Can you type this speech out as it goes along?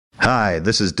Hi,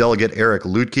 this is Delegate Eric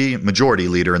Lutke, Majority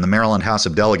Leader in the Maryland House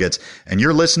of Delegates, and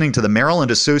you're listening to the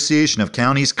Maryland Association of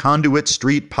Counties Conduit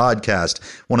Street podcast,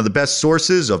 one of the best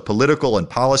sources of political and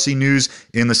policy news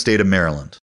in the state of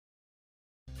Maryland.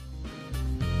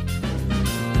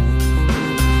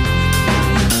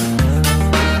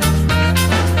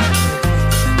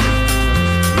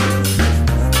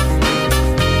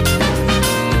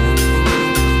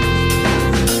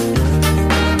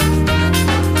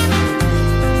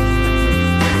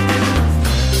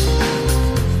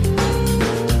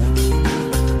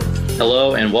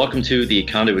 Hello and welcome to the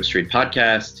Conduit Street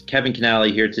podcast. Kevin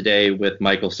Canale here today with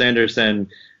Michael Sanderson.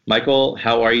 Michael,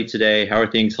 how are you today? How are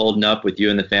things holding up with you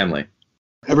and the family?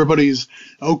 Everybody's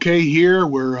okay here.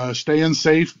 We're staying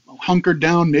safe, hunkered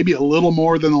down, maybe a little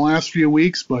more than the last few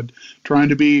weeks, but trying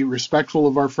to be respectful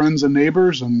of our friends and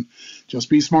neighbors and just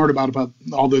be smart about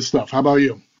all this stuff. How about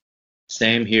you?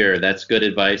 Same here. That's good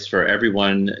advice for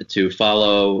everyone to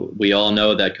follow. We all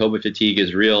know that COVID fatigue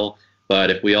is real, but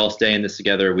if we all stay in this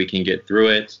together, we can get through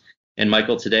it. And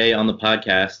Michael, today on the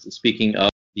podcast, speaking of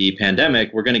the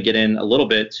pandemic, we're going to get in a little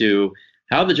bit to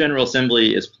how the General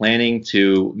Assembly is planning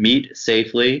to meet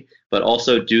safely, but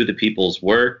also do the people's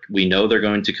work. We know they're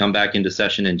going to come back into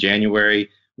session in January.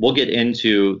 We'll get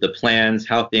into the plans,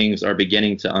 how things are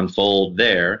beginning to unfold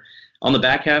there. On the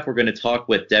back half, we're going to talk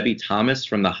with Debbie Thomas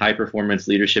from the High Performance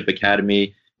Leadership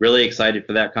Academy. Really excited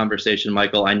for that conversation,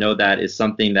 Michael. I know that is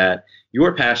something that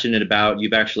you're passionate about.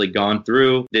 You've actually gone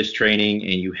through this training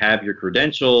and you have your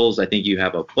credentials. I think you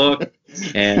have a book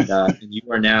and you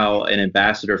are now an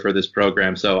ambassador for this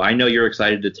program. So I know you're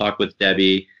excited to talk with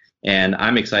Debbie, and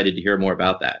I'm excited to hear more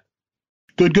about that.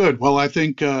 Good. Well, I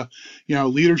think,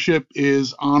 leadership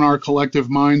is on our collective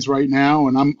minds right now,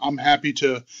 and I'm happy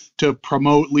to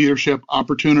promote leadership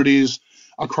opportunities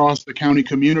across the county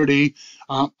community.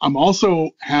 I'm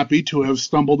also happy to have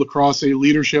stumbled across a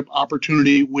leadership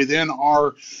opportunity within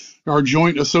our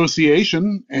joint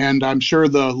association, and I'm sure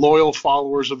the loyal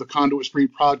followers of the Conduit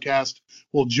Street podcast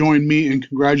will join me in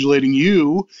congratulating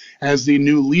you as the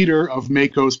new leader of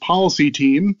MACo's policy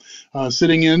team,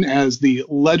 sitting in as the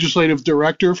legislative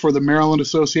director for the Maryland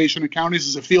Association of Counties.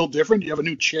 Does it feel different? Do you have a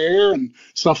new chair and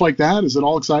stuff like that? Is it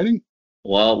all exciting?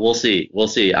 Well, we'll see.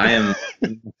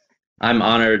 I'm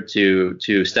honored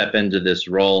to step into this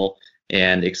role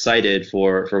and excited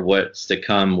for what's to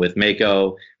come with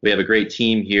MACo. We have a great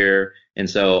team here, and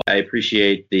so I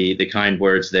appreciate the kind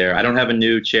words there. I don't have a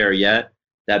new chair yet.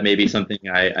 That may be something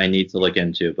I need to look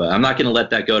into, but I'm not going to let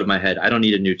that go to my head. I don't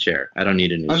need a new chair. I don't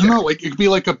know, like it could be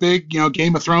like a big,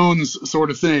 Game of Thrones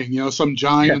sort of thing, some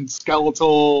giant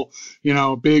skeletal,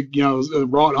 big,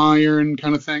 wrought iron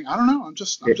kind of thing. I don't know. I'm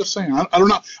just saying. I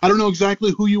don't know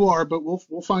exactly who you are, but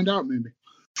we'll find out maybe.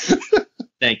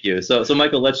 Thank you. So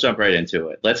Michael, let's jump right into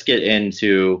it. Let's get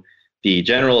into the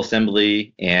General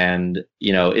Assembly, and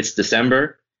it's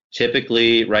December.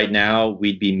 Typically, right now,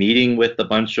 we'd be meeting with a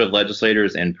bunch of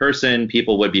legislators in person.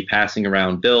 People would be passing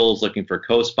around bills, looking for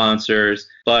co-sponsors.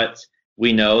 But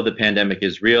we know the pandemic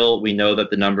is real. We know that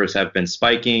the numbers have been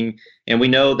spiking. And we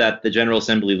know that the General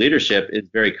Assembly leadership is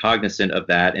very cognizant of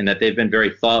that, and that they've been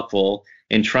very thoughtful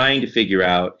in trying to figure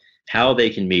out how they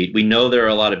can meet. We know there are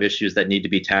a lot of issues that need to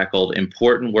be tackled,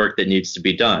 important work that needs to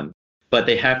be done. But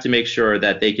they have to make sure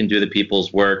that they can do the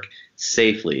people's work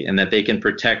safely and that they can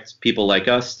protect people like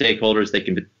us, stakeholders, they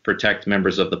can protect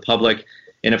members of the public,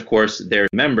 and of course, their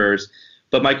members.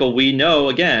 But Michael, we know,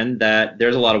 again, that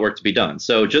there's a lot of work to be done.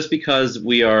 So just because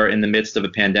we are in the midst of a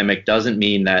pandemic doesn't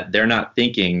mean that they're not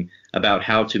thinking about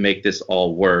how to make this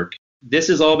all work. This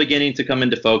is all beginning to come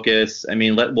into focus. I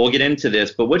mean, we'll get into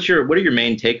this, but what are your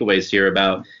main takeaways here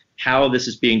about how this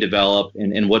is being developed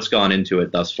and what's gone into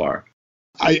it thus far?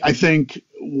 I think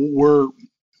we're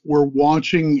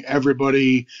watching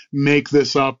everybody make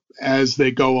this up as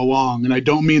they go along. And I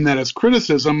don't mean that as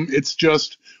criticism. It's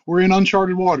just we're in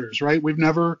uncharted waters, right?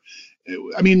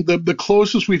 The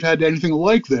closest we've had to anything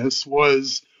like this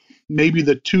was maybe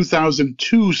the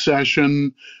 2002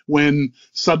 session when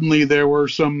suddenly there were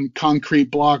some concrete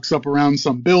blocks up around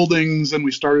some buildings and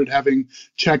we started having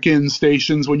check-in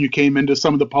stations when you came into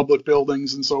some of the public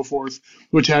buildings and so forth,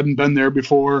 which hadn't been there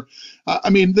before.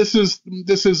 This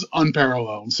is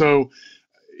unparalleled. So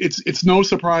it's no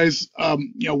surprise.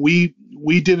 We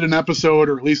did an episode,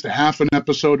 or at least a half an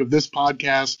episode of this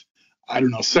podcast, I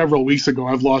don't know, several weeks ago.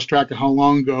 I've lost track of how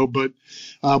long ago, but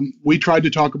we tried to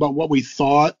talk about what we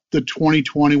thought the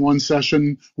 2021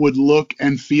 session would look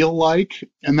and feel like,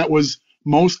 and that was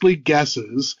mostly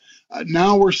guesses.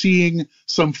 Now we're seeing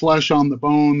some flesh on the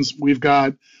bones. We've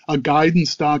got a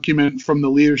guidance document from the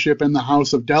leadership in the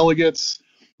House of Delegates.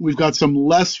 We've got some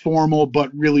less formal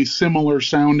but really similar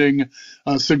sounding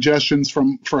suggestions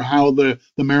for how the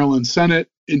Maryland Senate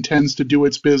intends to do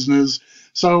its business.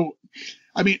 So,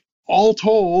 I mean, all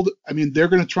told, I mean, they're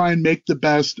going to try and make the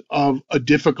best of a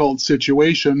difficult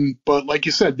situation. But like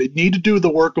you said, they need to do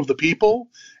the work of the people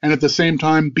and at the same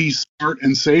time be smart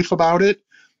and safe about it.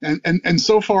 And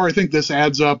so far, I think this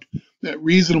adds up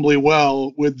reasonably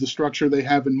well with the structure they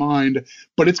have in mind.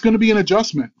 But it's going to be an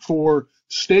adjustment for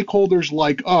stakeholders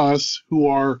like us who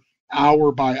are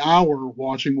hour by hour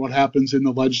watching what happens in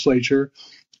the legislature,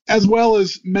 as well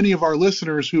as many of our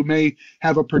listeners who may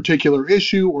have a particular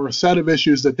issue or a set of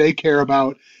issues that they care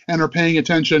about and are paying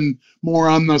attention more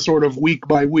on the sort of week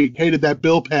by week. Hey, did that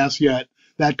bill pass yet?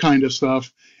 That kind of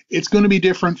stuff. It's going to be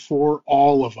different for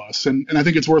all of us. And I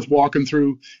think it's worth walking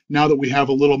through now that we have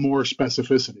a little more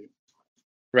specificity.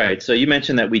 Right. So you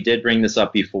mentioned that we did bring this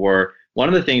up before. One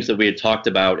of the things that we had talked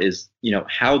about is,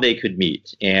 how they could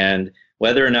meet and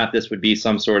whether or not this would be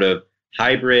some sort of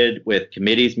hybrid with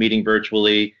committees meeting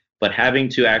virtually, but having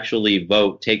to actually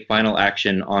vote, take final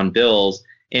action on bills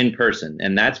in person.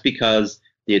 And that's because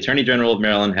the Attorney General of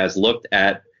Maryland has looked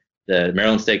at the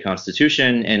Maryland State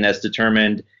Constitution and has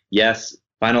determined, yes,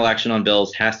 final action on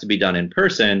bills has to be done in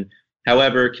person.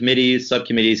 However, committees,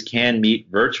 subcommittees can meet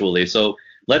virtually. So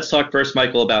let's talk first,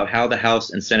 Michael, about how the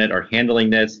House and Senate are handling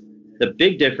this. The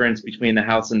big difference between the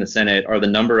House and the Senate are the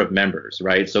number of members,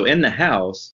 right? So in the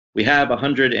House, we have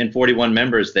 141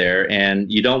 members there,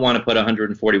 and you don't want to put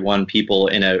 141 people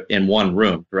in one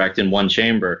room, correct, in one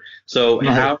chamber. So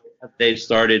Right. How have they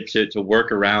started to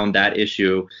work around that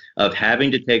issue of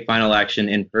having to take final action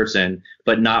in person,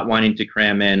 but not wanting to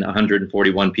cram in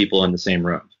 141 people in the same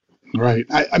room? Right.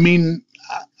 I mean,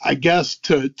 I guess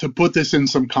to put this in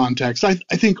some context, I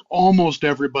think almost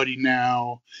everybody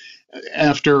now,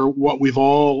 after what we've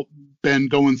all been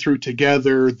going through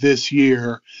together this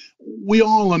year, we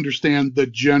all understand the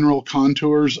general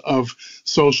contours of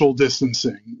social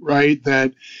distancing, right?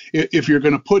 That if you're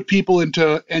going to put people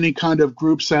into any kind of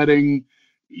group setting,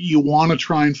 you want to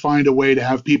try and find a way to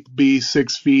have people be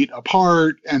 6 feet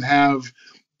apart and have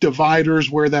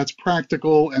dividers where that's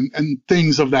practical and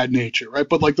things of that nature, right?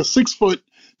 But like the 6 foot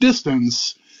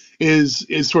distance is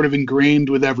sort of ingrained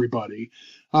with everybody.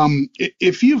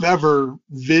 If you've ever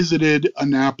visited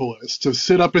Annapolis to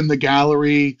sit up in the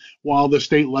gallery while the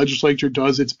state legislature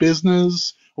does its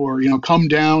business, or come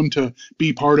down to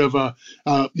be part of a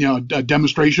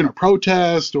demonstration or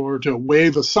protest, or to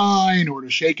wave a sign, or to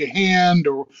shake a hand,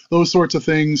 or those sorts of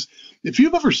things, if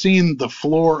you've ever seen the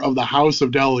floor of the House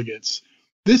of Delegates,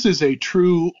 this is a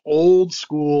true old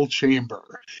school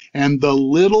chamber, and the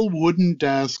little wooden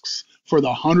desks for the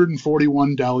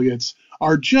 141 delegates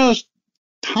are just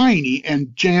tiny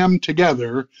and jammed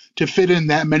together to fit in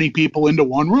that many people into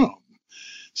one room.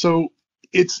 So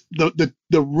it's the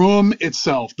room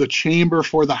itself, the chamber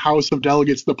for the House of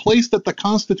Delegates, the place that the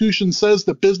Constitution says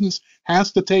the business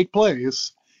has to take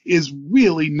place, is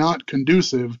really not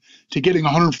conducive to getting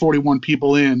 141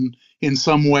 people in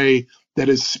some way that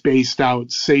is spaced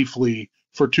out safely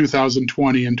for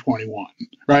 2020 and 21,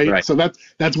 right? So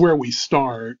that's where we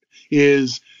start.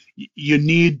 Is you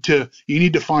need to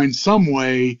find some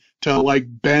way to like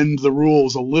bend the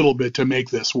rules a little bit to make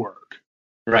this work.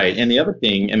 Right. And the other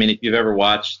thing, I mean, if you've ever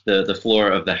watched the floor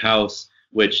of the House,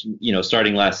 which,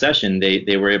 starting last session,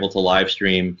 they were able to live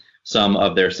stream some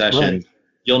of their sessions. Right.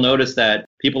 You'll notice that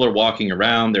people are walking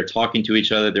around, they're talking to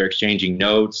each other, they're exchanging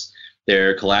notes,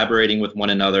 they're collaborating with one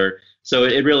another. So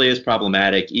it really is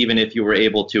problematic, even if you were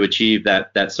able to achieve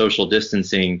that social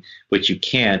distancing, which you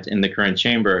can't in the current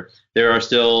chamber. There are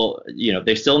still,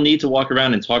 they still need to walk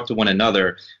around and talk to one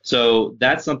another. So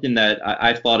that's something that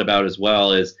I've thought about as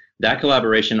well, is that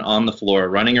collaboration on the floor,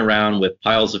 running around with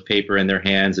piles of paper in their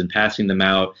hands and passing them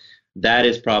out. That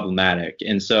is problematic.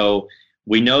 And so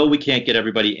we know we can't get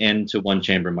everybody into one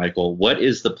chamber, Michael. What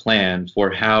is the plan for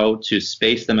how to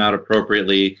space them out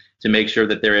appropriately to make sure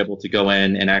that they're able to go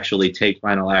in and actually take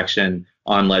final action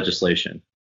on legislation?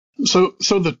 So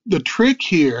the trick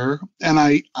here, and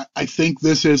I think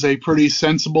this is a pretty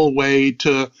sensible way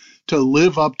to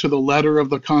live up to the letter of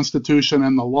the Constitution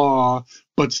and the law,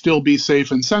 but still be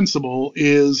safe and sensible,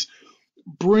 is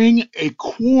bring a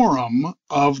quorum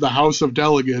of the House of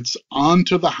Delegates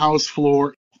onto the House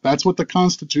floor. That's what the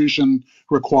Constitution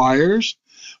requires.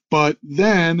 But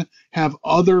then have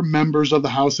other members of the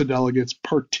House of Delegates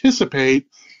participate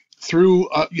through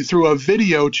a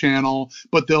video channel,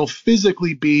 but they'll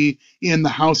physically be in the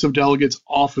House of Delegates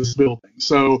office building.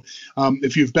 So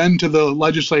if you've been to the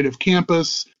legislative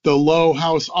campus, the Low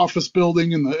House office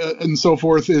building and so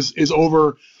forth is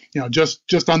over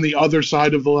just on the other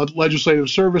side of the Legislative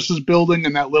Services building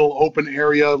and that little open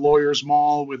area, Lawyers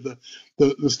Mall, with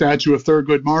the statue of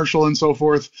Thurgood Marshall and so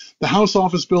forth. The House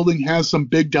Office building has some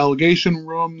big delegation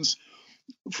rooms.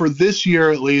 For this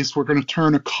year, at least, we're going to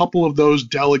turn a couple of those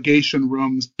delegation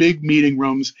rooms, big meeting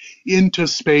rooms, into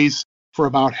space for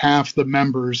about half the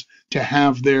members to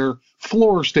have their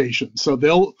floor stations. So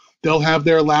they'll have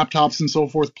their laptops and so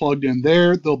forth plugged in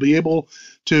there. They'll be able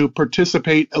to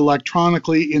participate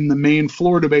electronically in the main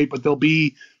floor debate, but they'll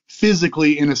be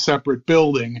physically in a separate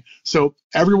building. So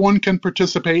everyone can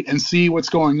participate and see what's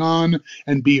going on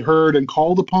and be heard and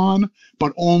called upon,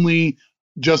 but only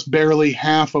just barely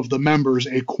half of the members,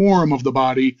 a quorum of the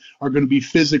body, are going to be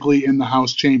physically in the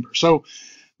House chamber. So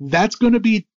that's going to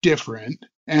be different.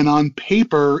 And on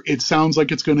paper, it sounds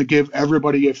like it's going to give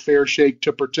everybody a fair shake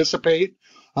to participate.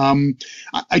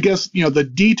 I guess, the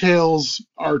details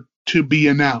are to be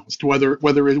announced, whether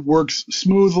it works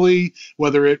smoothly,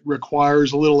 whether it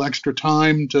requires a little extra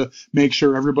time to make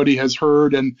sure everybody has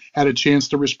heard and had a chance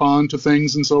to respond to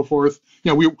things and so forth.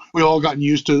 We all gotten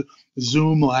used to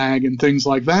Zoom lag and things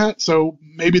like that. So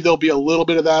maybe there'll be a little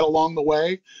bit of that along the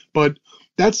way, but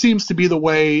that seems to be the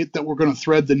way that we're going to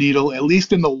thread the needle, at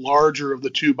least in the larger of the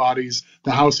two bodies.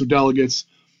 The House of Delegates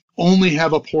only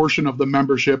have a portion of the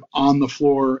membership on the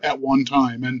floor at one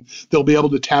time, and they'll be able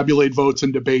to tabulate votes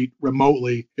and debate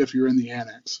remotely if you're in the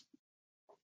annex.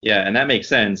 Yeah, and that makes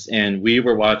sense. And we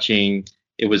were watching,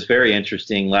 it was very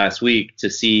interesting last week to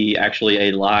see actually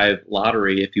a live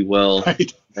lottery, if you will,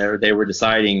 right, where they were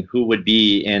deciding who would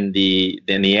be in the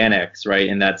annex, right,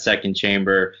 in that second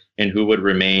chamber, and who would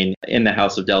remain in the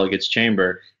House of Delegates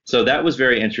chamber. So that was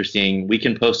very interesting. We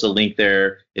can post a link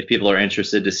there if people are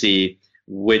interested to see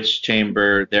which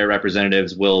chamber their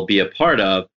representatives will be a part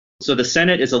of. So the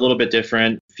Senate is a little bit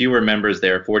different, fewer members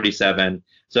there, 47.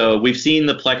 So we've seen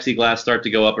the plexiglass start to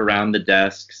go up around the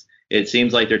desks. It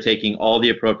seems like they're taking all the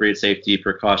appropriate safety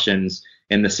precautions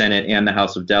in the Senate and the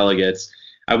House of Delegates.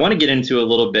 I want to get into a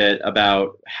little bit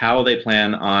about how they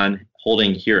plan on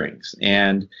holding hearings.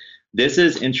 And this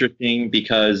is interesting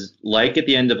because, like at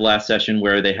the end of last session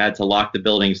where they had to lock the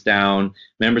buildings down,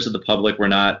 members of the public were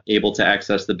not able to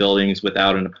access the buildings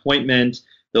without an appointment.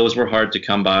 Those were hard to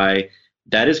come by.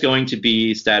 That is going to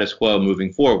be status quo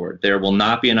moving forward. There will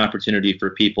not be an opportunity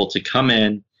for people to come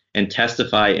in and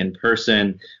testify in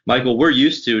person. Michael, we're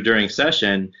used to during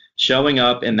session showing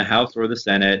up in the House or the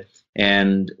Senate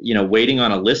and waiting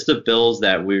on a list of bills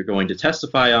that we're going to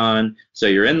testify on. So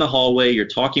you're in the hallway, you're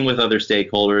talking with other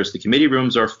stakeholders, the committee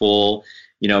rooms are full,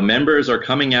 members are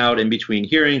coming out in between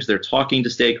hearings, they're talking to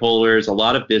stakeholders, a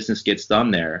lot of business gets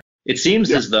done there. It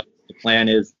seems as though the plan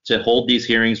is to hold these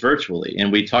hearings virtually, and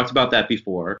we talked about that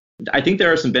before. I think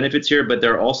there are some benefits here, but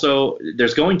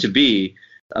there's going to be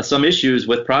some issues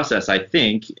with process, I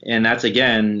think, and that's,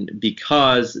 again,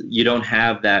 because you don't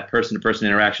have that person-to-person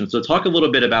interaction. So talk a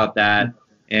little bit about that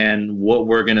and what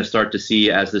we're going to start to see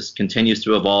as this continues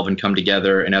to evolve and come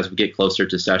together and as we get closer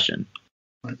to session.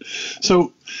 Right.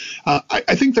 So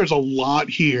I think there's a lot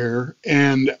here,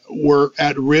 and we're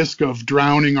at risk of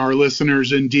drowning our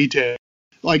listeners in detail.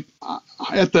 Like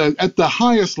at the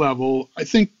highest level, I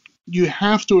think you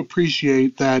have to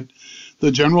appreciate that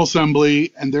the General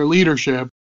Assembly and their leadership,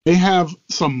 they have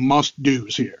some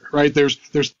must-dos here, right? There's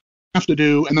have to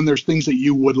do, and then there's things that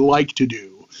you would like to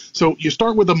do. So you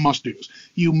start with the must-dos.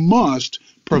 You must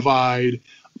provide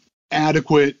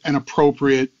adequate and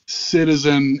appropriate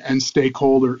citizen and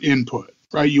stakeholder input,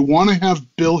 right? You want to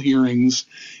have bill hearings,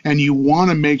 and you want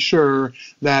to make sure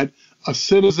that a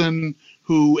citizen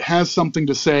who has something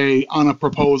to say on a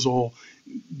proposal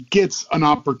gets an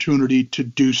opportunity to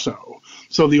do so.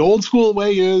 So the old school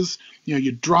way is,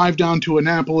 you drive down to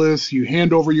Annapolis, you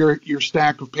hand over your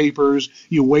stack of papers,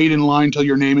 you wait in line till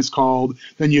your name is called,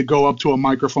 then you go up to a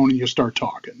microphone and you start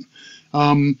talking.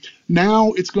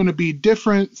 Now it's going to be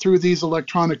different through these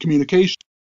electronic communications.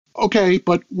 Okay,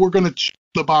 but we're going to check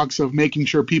the box of making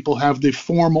sure people have the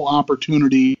formal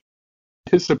opportunity to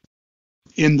participate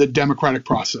in the democratic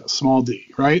process, small d,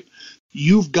 right?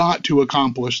 You've got to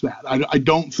accomplish that. I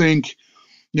don't think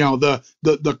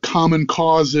the common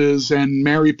causes and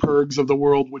Mary Pergs of the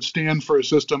world would stand for a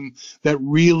system that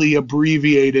really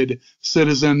abbreviated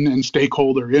citizen and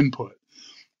stakeholder input.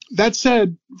 That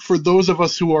said, for those of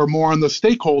us who are more on the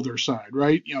stakeholder side,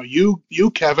 right?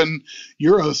 You, Kevin,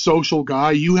 you're a social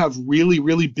guy. You have really,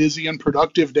 really busy and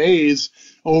productive days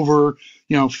over,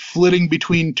 flitting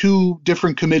between two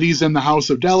different committees in the House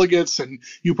of Delegates, and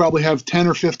you probably have 10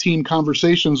 or 15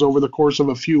 conversations over the course of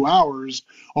a few hours,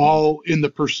 all in the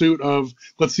pursuit of,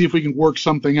 let's see if we can work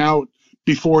something out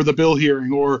before the bill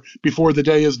hearing or before the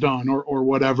day is done or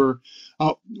whatever.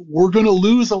 We're going to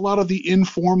lose a lot of the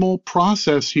informal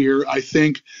process here, I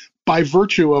think, by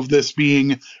virtue of this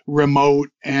being remote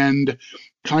and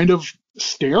kind of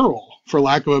sterile, for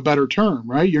lack of a better term,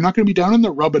 right? You're not going to be down in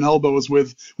the rubbing elbows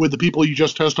with the people you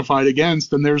just testified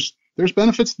against, and there's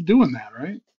benefits to doing that,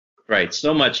 right? Right.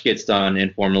 So much gets done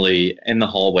informally in the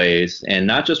hallways, and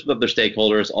not just with other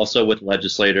stakeholders, also with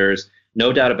legislators.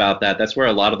 No doubt about that. That's where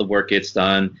a lot of the work gets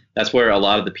done. That's where a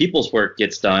lot of the people's work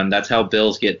gets done. That's how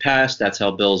bills get passed. That's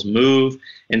how bills move.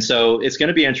 And so it's going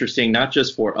to be interesting, not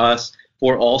just for us,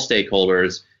 for all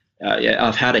stakeholders,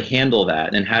 of how to handle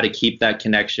that and how to keep that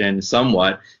connection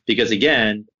somewhat. Because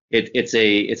again, it's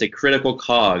a critical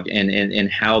cog in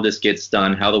how this gets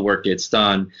done, how the work gets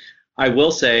done. I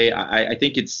will say, I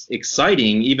think it's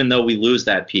exciting, even though we lose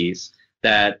that piece,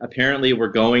 that apparently we're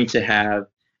going to have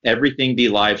everything be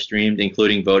live streamed,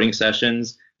 including voting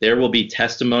sessions. There will be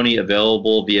testimony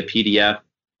available via PDF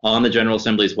on the General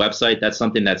Assembly's website. That's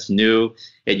something that's new.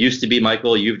 It used to be,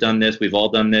 Michael, you've done this, we've all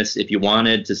done this. If you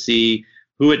wanted to see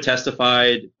who had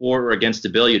testified for or against a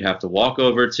bill, you'd have to walk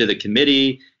over to the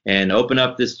committee and open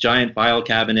up this giant file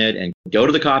cabinet and go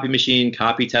to the copy machine,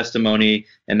 copy testimony,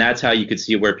 and that's how you could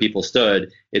see where people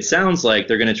stood. It sounds like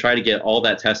they're going to try to get all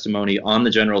that testimony on the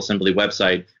General Assembly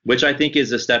website, which I think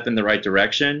is a step in the right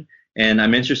direction. And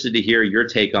I'm interested to hear your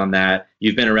take on that.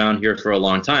 You've been around here for a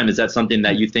long time. Is that something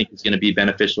that you think is going to be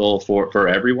beneficial for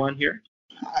everyone here?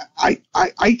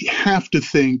 I have to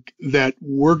think that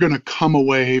we're going to come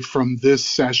away from this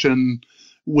session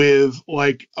with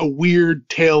like a weird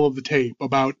tale of the tape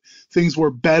about things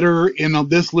were better in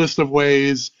this list of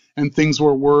ways and things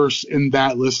were worse in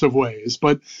that list of ways.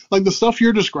 But like the stuff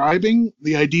you're describing,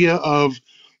 the idea of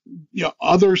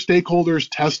other stakeholders'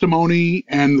 testimony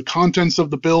and the contents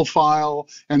of the bill file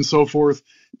and so forth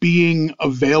being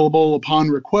available upon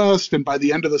request, and by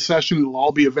the end of the session it'll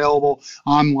all be available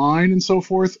online and so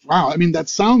forth. Wow, I mean, that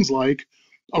sounds like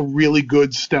a really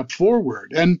good step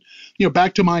forward. And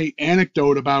back to my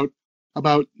anecdote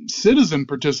about citizen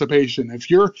participation.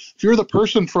 If you're the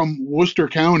person from Worcester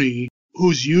County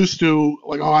who's used to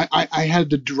I had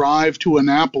to drive to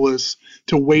Annapolis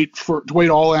to wait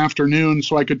all afternoon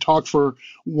so I could talk for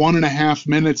 1.5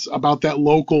 minutes about that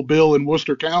local bill in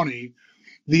Worcester County.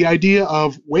 The idea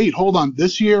of, wait, hold on,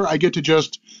 this year I get to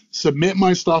just submit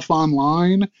my stuff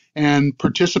online and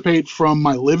participate from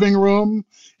my living room,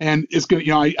 and it's going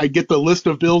to, I get the list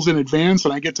of bills in advance,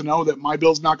 and I get to know that my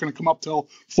bill's not going to come up till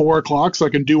 4 o'clock, so I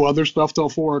can do other stuff till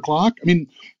 4 o'clock. I mean,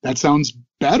 that sounds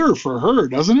better for her,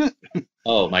 doesn't it?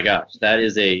 Oh my gosh,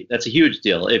 that's a huge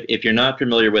deal. If you're not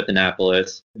familiar with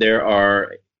Annapolis, there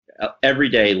are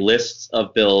everyday lists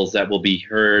of bills that will be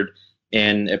heard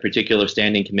in a particular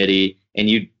standing committee, and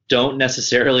you don't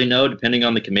necessarily know, depending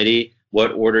on the committee,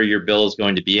 what order your bill is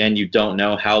going to be in. You don't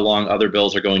know how long other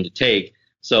bills are going to take.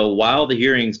 So while the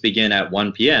hearings begin at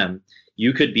 1 p.m.,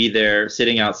 you could be there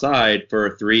sitting outside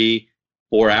for 3,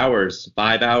 4 hours,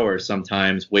 5 hours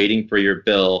sometimes, waiting for your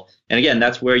bill. And again,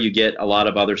 that's where you get a lot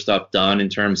of other stuff done in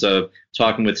terms of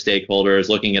talking with stakeholders,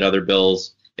 looking at other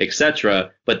bills,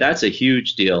 etc. But that's a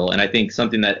huge deal, and I think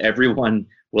something that everyone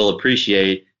will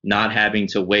appreciate, not having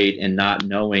to wait and not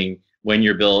knowing when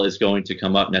your bill is going to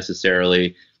come up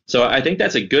necessarily. So I think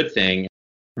that's a good thing.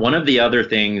 One of the other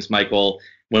things, Michael,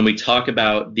 when we talk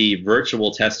about the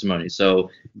virtual testimony, so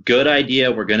good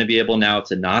idea. We're going to be able now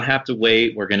to not have to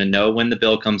wait. We're going to know when the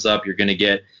bill comes up. You're going to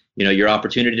get, your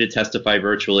opportunity to testify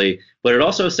virtually. But it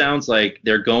also sounds like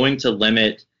they're going to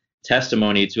limit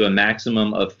testimony to a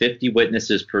maximum of 50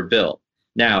 witnesses per bill.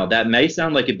 Now, that may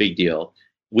sound like a big deal.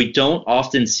 We don't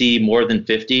often see more than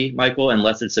 50, Michael,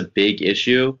 unless it's a big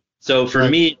issue. So for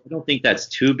me, I don't think that's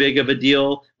too big of a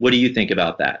deal. What do you think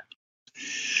about that?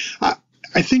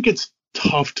 I think it's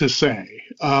tough to say.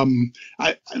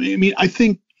 I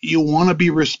think you want to be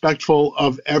respectful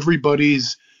of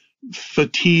everybody's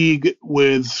fatigue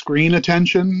with screen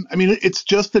attention. I mean, it's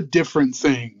just a different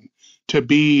thing to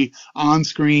be on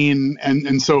screen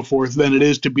and so forth than it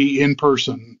is to be in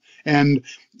person. And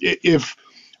if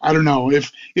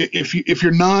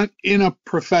you're not in a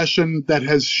profession that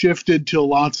has shifted to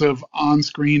lots of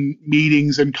on-screen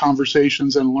meetings and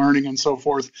conversations and learning and so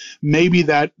forth, maybe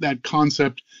that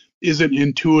concept isn't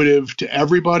intuitive to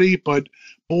everybody, but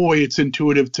boy, it's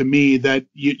intuitive to me that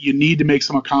you need to make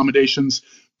some accommodations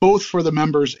both for the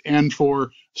members and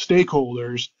for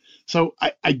stakeholders. So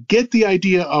I get the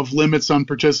idea of limits on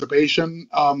participation.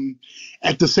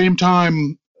 At the same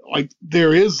time,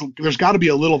 there's got to be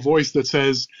a little voice that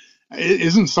says,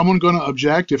 isn't someone going to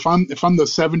object if I'm the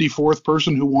 74th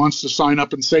person who wants to sign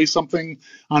up and say something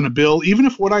on a bill, even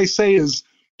if what I say is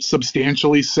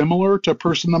substantially similar to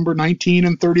person number 19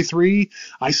 and 33,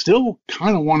 I still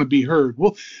kind of want to be heard.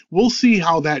 We'll see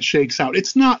how that shakes out.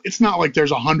 It's not like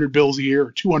there's 100 bills a year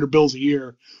or 200 bills a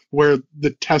year where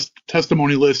the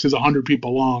testimony list is 100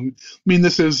 people long. I mean,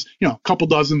 this is, a couple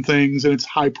dozen things, and it's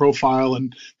high profile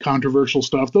and controversial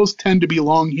stuff. Those tend to be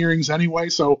long hearings anyway,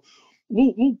 so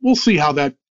we'll see how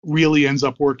that really ends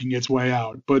up working its way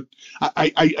out. But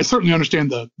I certainly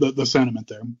understand the sentiment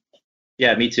there.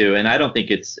 Yeah, me too. And I don't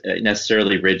think it's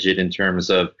necessarily rigid in terms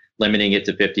of limiting it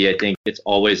to 50. I think it's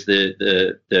always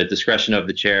the discretion of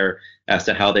the chair as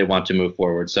to how they want to move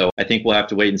forward. So I think we'll have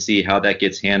to wait and see how that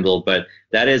gets handled. But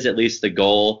that is at least the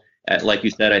goal. Like you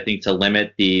said, I think to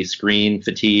limit the screen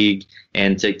fatigue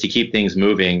and to keep things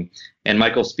moving. And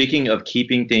Michael, speaking of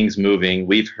keeping things moving,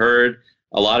 we've heard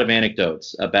a lot of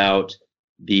anecdotes about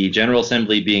the General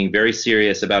Assembly being very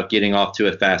serious about getting off to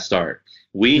a fast start.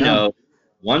 We know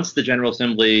once the General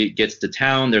Assembly gets to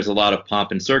town, there's a lot of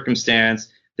pomp and circumstance.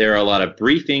 There are a lot of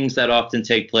briefings that often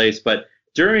take place. But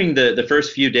during the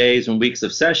first few days and weeks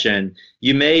of session,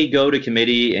 you may go to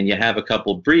committee and you have a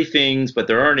couple briefings, but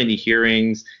there aren't any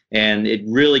hearings, and it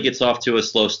really gets off to a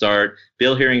slow start.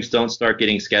 Bill hearings don't start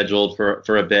getting scheduled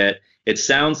for a bit. It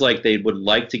sounds like they would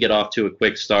like to get off to a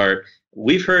quick start.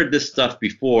 We've heard this stuff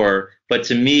before, but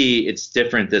to me, it's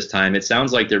different this time. It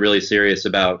sounds like they're really serious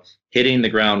about hitting the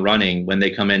ground running when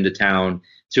they come into town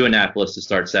to Annapolis to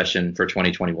start session for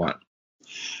 2021.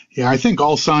 Yeah, I think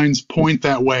all signs point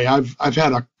that way. I've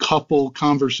had a couple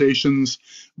conversations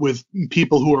with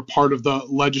people who are part of the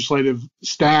legislative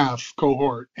staff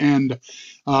cohort, and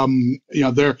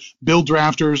their bill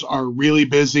drafters are really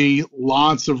busy.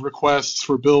 Lots of requests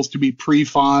for bills to be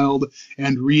pre-filed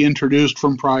and reintroduced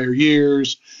from prior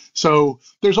years. So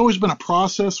there's always been a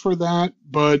process for that,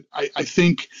 but I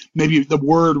think maybe the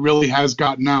word really has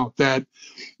gotten out that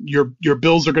your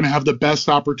bills are going to have the best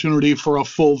opportunity for a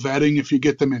full vetting if you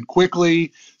get them in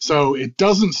quickly. So it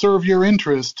doesn't serve your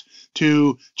interest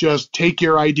to just take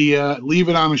your idea, leave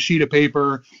it on a sheet of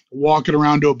paper, walk it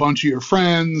around to a bunch of your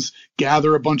friends,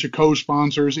 gather a bunch of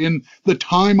co-sponsors in the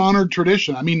time-honored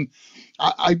tradition. I mean,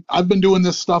 I've been doing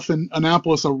this stuff in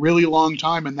Annapolis a really long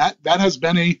time, and that has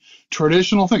been a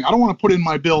traditional thing. I don't want to put in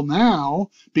my bill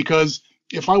now because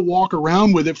if I walk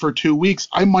around with it for 2 weeks,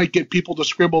 I might get people to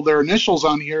scribble their initials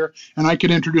on here, and I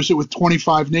can introduce it with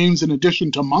 25 names in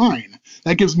addition to mine.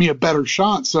 That gives me a better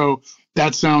shot. So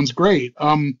that sounds great.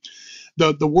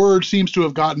 The word seems to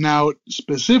have gotten out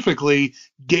specifically,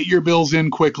 get your bills in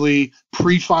quickly.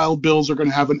 Pre-filed bills are going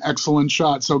to have an excellent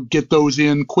shot. So get those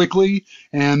in quickly.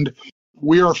 And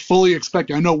we are fully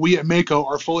expecting, I know we at MACo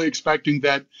are fully expecting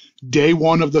that day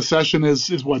one of the session is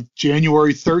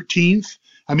January 13th.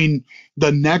 I mean,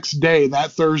 the next day,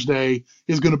 that Thursday,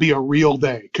 is going to be a real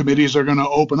day. Committees are going to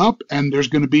open up, and there's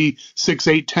going to be 6,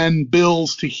 8, 10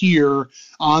 bills to hear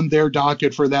on their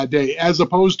docket for that day, as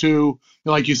opposed to,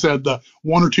 like you said, the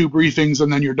 1 or 2 briefings,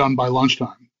 and then you're done by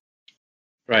lunchtime.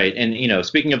 Right. And,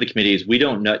 speaking of the committees, we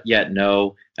don't yet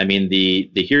know. I mean, the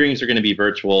hearings are going to be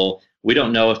virtual. We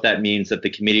don't know if that means that the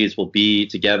committees will be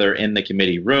together in the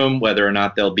committee room, whether or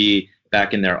not they'll be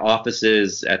back in their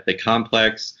offices at the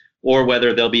complex, or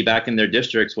whether they'll be back in their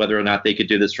districts, whether or not they could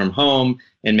do this from home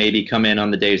and maybe come in on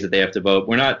the days that they have to vote.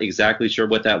 We're not exactly sure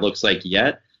what that looks like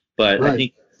yet, but right. I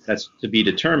think that's to be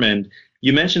determined.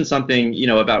 You mentioned something,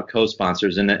 about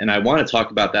co-sponsors, and I want to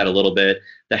talk about that a little bit.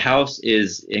 The House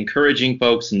is encouraging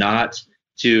folks not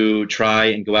to try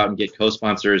and go out and get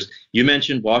co-sponsors. You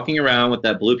mentioned walking around with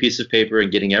that blue piece of paper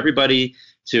and getting everybody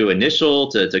to initial,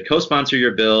 to co-sponsor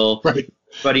your bill. Right.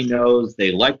 Everybody knows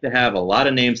they like to have a lot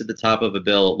of names at the top of a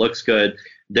bill. It looks good.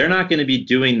 They're not going to be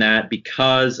doing that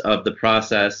because of the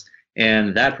process,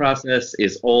 and that process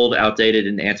is old, outdated,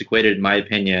 and antiquated, in my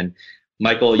opinion.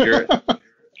 Michael, you've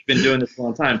been doing this a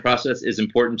long time. Process is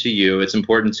important to you. It's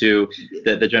important to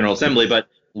the General Assembly, but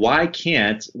why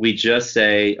can't we just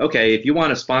say, okay, if you want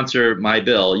to sponsor my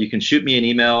bill, you can shoot me an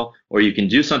email, or you can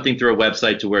do something through a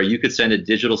website to where you could send a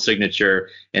digital signature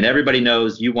and everybody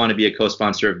knows you want to be a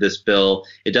co-sponsor of this bill.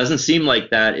 It doesn't seem like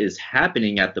that is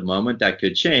happening at the moment. That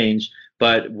could change.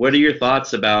 But what are your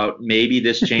thoughts about maybe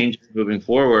this change moving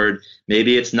forward?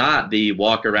 Maybe it's not the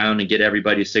walk around and get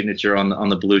everybody's signature on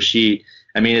the blue sheet.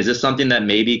 I mean, is this something that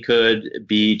maybe could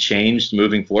be changed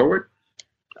moving forward?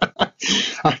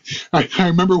 I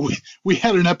remember we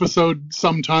had an episode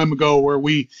some time ago where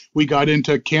we got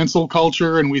into cancel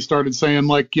culture, and we started saying,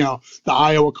 the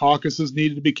Iowa caucuses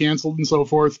needed to be canceled and so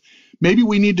forth. Maybe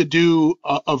we need to do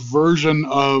a version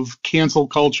of cancel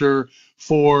culture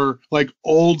for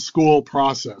old school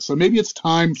process. So maybe it's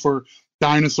time for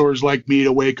dinosaurs like me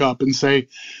to wake up and say,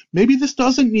 maybe this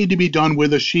doesn't need to be done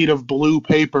with a sheet of blue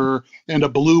paper and a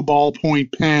blue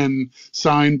ballpoint pen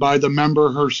signed by the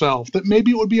member herself. That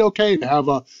maybe it would be okay to have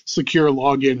a secure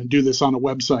login and do this on a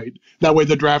website. That way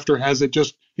the drafter has it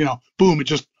just, boom, it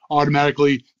just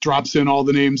automatically drops in all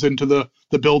the names into the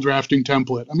bill drafting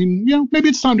template. I mean, maybe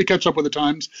it's time to catch up with the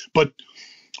times, but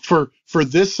for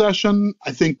this session,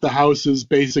 I think the House is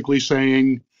basically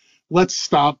saying, let's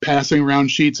stop passing around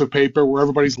sheets of paper where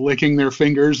everybody's licking their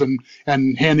fingers and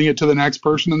handing it to the next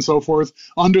person and so forth.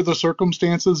 Under the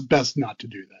circumstances, best not to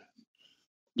do that.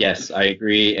 Yes, I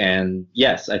agree. And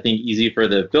yes, I think easy for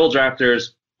the bill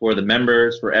drafters, for the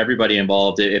members, for everybody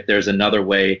involved, if there's another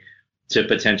way to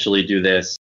potentially do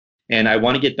this. And I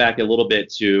want to get back a little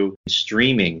bit to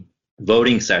streaming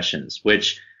voting sessions,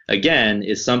 which again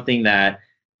is something that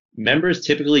members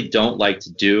typically don't like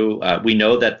to do. We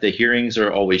know that the hearings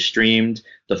are always streamed.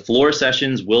 The floor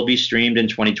sessions will be streamed in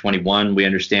 2021. We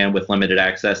understand with limited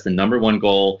access, the number one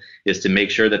goal is to make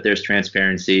sure that there's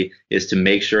transparency, is to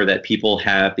make sure that people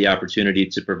have the opportunity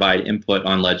to provide input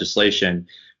on legislation.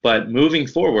 But moving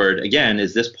forward, again,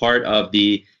 is this part of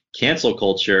the cancel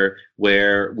culture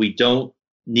where we don't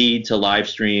need to live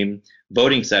stream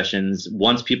voting sessions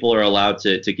once people are allowed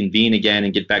to convene again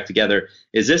and get back together?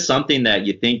 Is this something that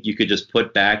you think you could just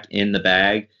put back in the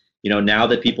bag? Now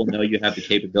that people know you have the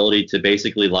capability to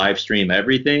basically live stream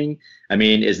everything, I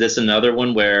mean, is this another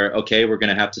one where, okay, we're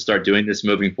going to have to start doing this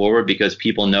moving forward because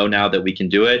people know now that we can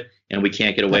do it and we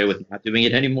can't get away with not doing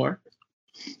it anymore?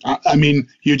 I mean,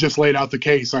 you just laid out the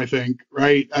case, I think,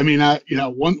 right? I mean,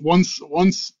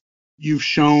 once you've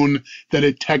shown that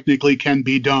it technically can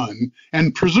be done,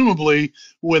 and presumably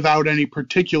without any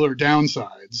particular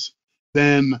downsides,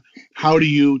 then how do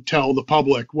you tell the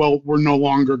public, well, we're no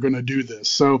longer going to do this?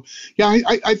 So, yeah,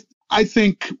 I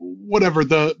think whatever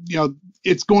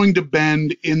it's going to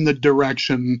bend in the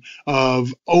direction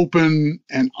of open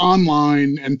and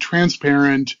online and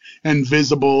transparent and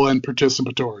visible and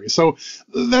participatory. So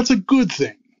that's a good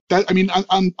thing.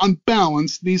 On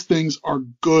balance, these things are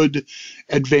good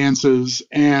advances,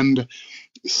 and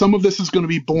some of this is going to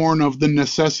be born of the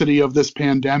necessity of this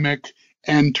pandemic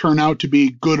and turn out to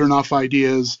be good enough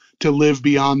ideas to live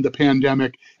beyond the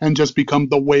pandemic and just become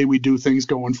the way we do things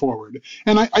going forward.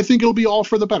 And I think it'll be all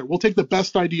for the better. We'll take the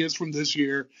best ideas from this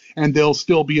year, and they'll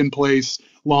still be in place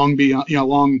long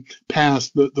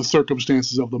past the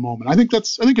circumstances of the moment. I think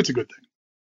it's a good thing.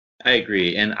 I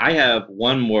agree. And I have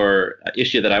one more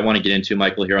issue that I want to get into,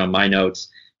 Michael, here on my notes.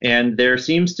 And there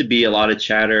seems to be a lot of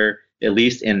chatter, at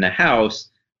least in the House,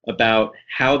 about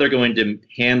how they're going to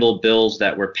handle bills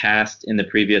that were passed in the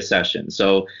previous session.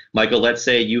 So, Michael, let's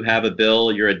say you have a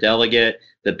bill, you're a delegate,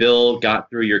 the bill got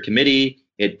through your committee,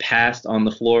 it passed on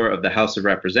the floor of the House of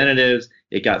Representatives,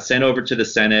 it got sent over to the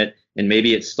Senate, and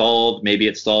maybe it stalled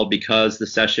because the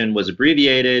session was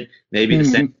abbreviated, maybe the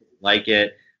Senate didn't like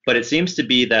it. But it seems to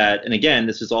be that, and again,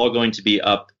 this is all going to be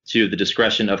up to the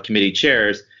discretion of committee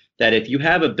chairs, that if you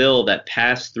have a bill that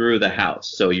passed through the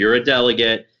House, so you're a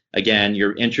delegate, again,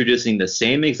 you're introducing the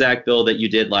same exact bill that you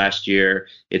did last year,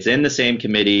 it's in the same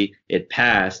committee, it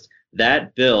passed,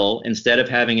 that bill, instead of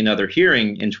having another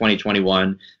hearing in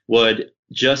 2021, would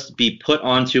just be put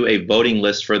onto a voting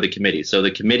list for the committee. So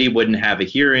the committee wouldn't have a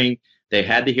hearing. They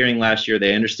had the hearing last year.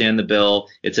 They understand the bill.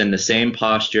 It's in the same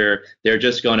posture. They're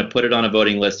just going to put it on a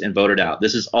voting list and vote it out.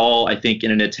 This is all, I think,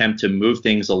 in an attempt to move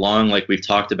things along like we've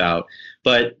talked about.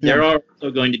 But there are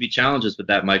also going to be challenges with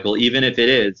that, Michael, even if it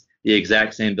is the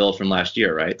exact same bill from last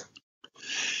year, right?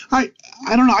 I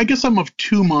don't know. I guess I'm of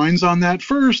two minds on that.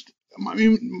 First, I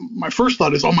mean, my first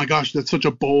thought is, oh my gosh, that's such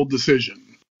a bold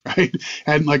decision, right?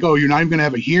 And like, oh, you're not even going to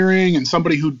have a hearing, and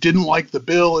somebody who didn't like the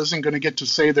bill isn't going to get to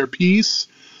say their piece.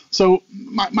 So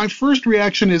my first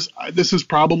reaction is this is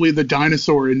probably the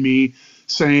dinosaur in me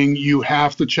saying you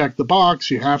have to check the box,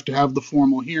 you have to have the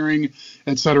formal hearing,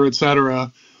 et cetera, et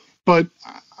cetera. But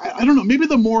I don't know, maybe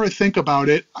the more I think about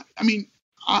it, I mean,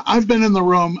 I've been in the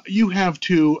room, you have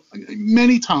too,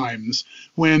 many times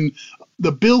when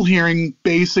the bill hearing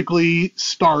basically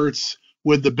starts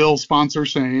with the bill sponsor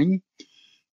saying,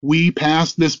 we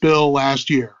passed this bill last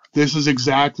year. This is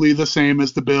exactly the same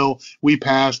as the bill we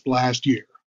passed last year.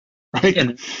 Right.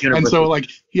 And so like,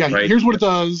 yeah, right. Here's what it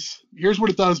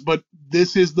does, but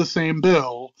this is the same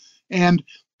bill. And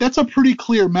that's a pretty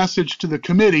clear message to the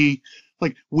committee.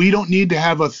 Like, we don't need to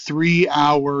have a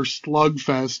 3-hour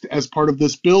slugfest as part of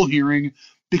this bill hearing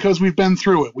because we've been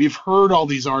through it. We've heard all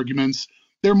these arguments.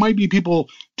 there might be people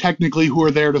technically who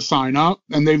are there to sign up,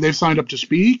 and they've signed up to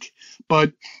speak,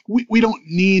 but we don't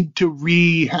need to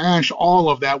rehash all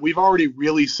of that. We've already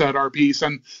really said our piece,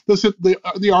 and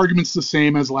the argument's the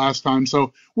same as last time.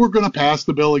 So we're going to pass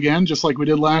the bill again, just like we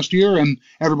did last year, and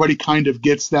everybody kind of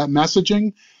gets that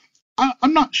messaging.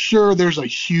 I'm not sure there's a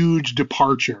huge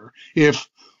departure if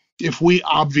we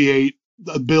obviate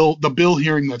the bill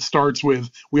hearing that starts with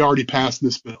 "we already passed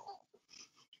this bill."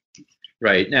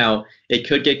 Right. Now, it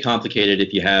could get complicated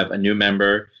if you have a new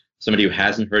member, somebody who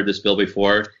hasn't heard this bill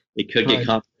before. It could get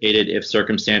complicated if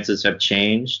circumstances have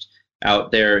changed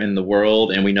out there in the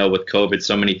world. And we know with COVID,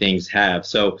 so many things have.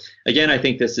 So again, I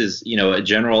think this is, a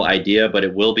general idea, but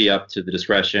it will be up to the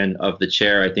discretion of the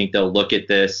chair. I think they'll look at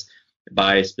this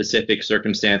by specific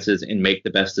circumstances and make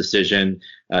the best decision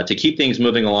to keep things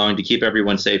moving along, to keep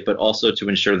everyone safe, but also to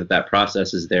ensure that that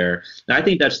process is there. And I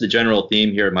think that's the general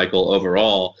theme here, Michael,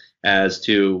 overall, as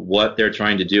to what they're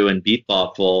trying to do and be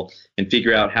thoughtful and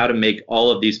figure out how to make all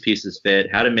of these pieces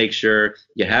fit, how to make sure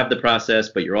you have the process,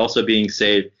 but you're also being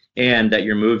safe and that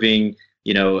you're moving,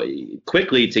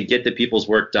 quickly to get the people's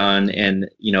work done and,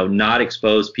 not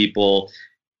expose people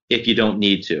if you don't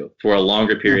need to for a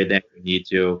longer period than you need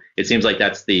to. It seems like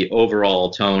that's the overall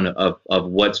tone of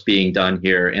what's being done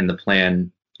here, and the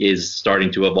plan is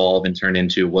starting to evolve and turn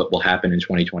into what will happen in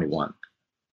 2021.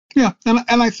 Yeah, and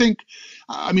I think,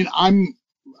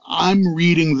 I'm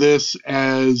reading this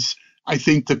as I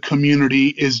think the community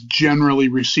is generally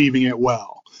receiving it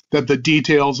well, that the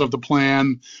details of the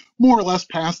plan more or less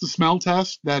pass the smell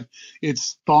test, that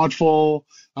it's thoughtful.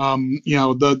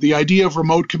 The idea of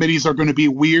remote committees are going to be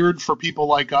weird for people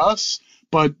like us,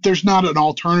 but there's not an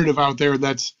alternative out there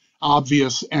that's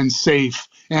obvious and safe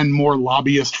and more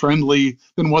lobbyist friendly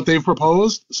than what they've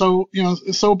proposed. So,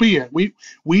 so be it.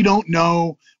 We don't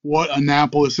know what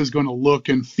Annapolis is going to look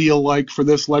and feel like for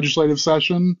this legislative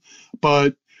session,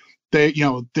 but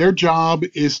their job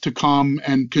is to come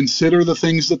and consider the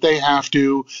things that they have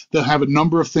to. They'll have a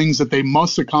number of things that they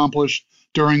must accomplish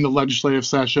during the legislative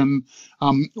session.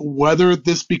 Whether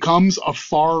this becomes a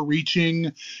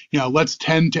far-reaching, let's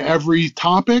tend to every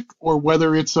topic, or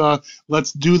whether it's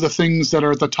let's do the things that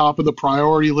are at the top of the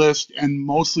priority list and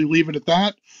mostly leave it at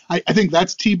that. I think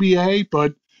that's TBA,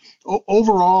 but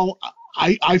overall,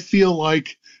 I feel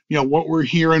like what we're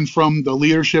hearing from the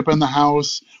leadership in the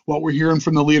House, what we're hearing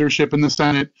from the leadership in the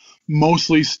Senate,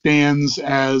 mostly stands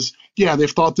as,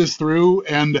 they've thought this through,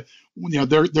 and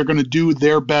they're going to do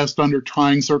their best under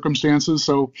trying circumstances.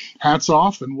 So hats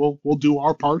off, and we'll do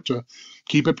our part to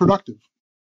keep it productive.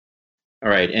 All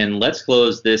right, and let's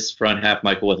close this front half,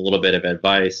 Michael, with a little bit of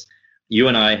advice. You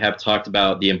and I have talked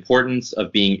about the importance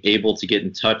of being able to get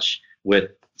in touch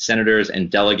with senators and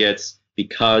delegates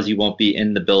because you won't be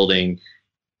in the building.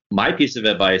 My piece of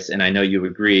advice, and I know you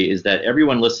agree, is that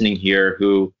everyone listening here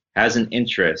who has an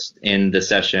interest in the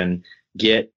session,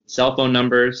 get cell phone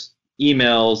numbers,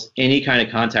 emails, any kind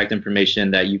of contact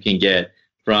information that you can get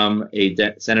from a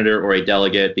senator or a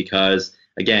delegate, because,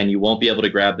 again, you won't be able to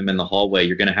grab them in the hallway.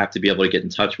 You're going to have to be able to get in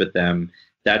touch with them.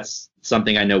 That's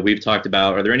something I know we've talked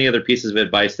about. Are there any other pieces of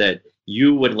advice that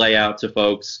you would lay out to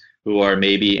folks who are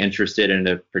maybe interested in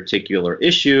a particular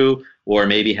issue, or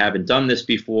maybe haven't done this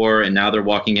before and now they're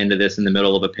walking into this in the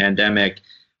middle of a pandemic?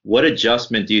 What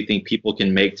adjustment do you think people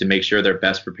can make to make sure they're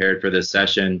best prepared for this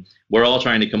session? We're all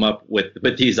trying to come up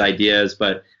with these ideas,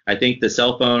 but I think the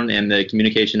cell phone and the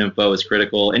communication info is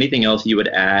critical. Anything else you would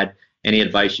add? Any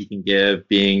advice you can give,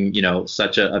 being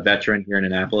such a veteran here in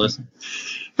Annapolis?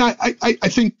 I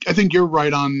think you're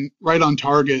right on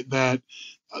target that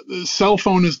the cell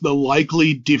phone is the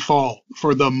likely default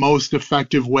for the most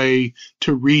effective way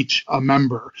to reach a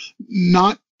member.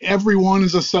 Not everyone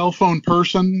is a cell phone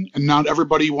person, and not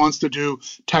everybody wants to do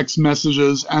text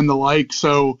messages and the like.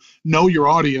 So know your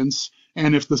audience.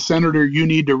 And if the senator you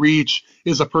need to reach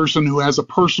is a person who has a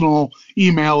personal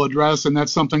email address and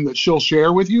that's something that she'll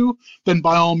share with you, then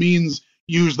by all means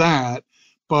use that.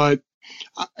 But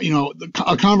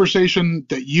a conversation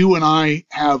that you and I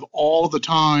have all the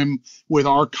time with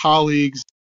our colleagues,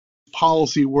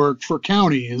 policy work for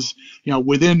counties,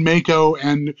 within MACo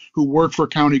and who work for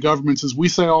county governments, is we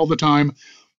say all the time,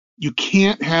 you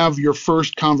can't have your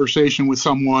first conversation with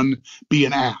someone be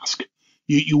an ask.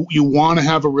 You want to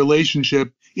have a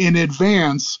relationship in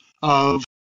advance of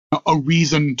a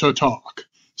reason to talk.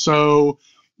 So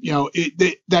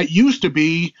that used to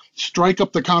be strike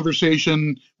up the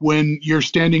conversation when you're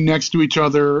standing next to each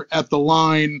other at the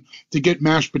line to get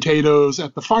mashed potatoes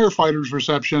at the firefighters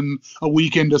reception a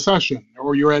week into session,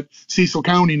 or you're at Cecil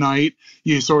County night,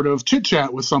 you sort of chit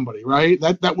chat with somebody, right?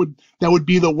 That would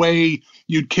be the way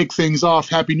you'd kick things off.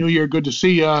 Happy New Year, good to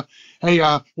see you.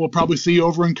 Hey, we'll probably see you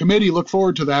over in committee. Look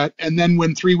forward to that. And then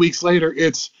when 3 weeks later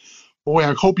it's, boy,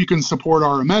 I hope you can support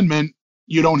our amendment,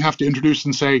 you don't have to introduce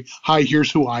and say, hi,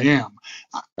 here's who I am.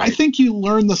 I think you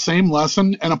learn the same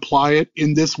lesson and apply it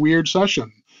in this weird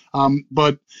session.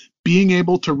 But being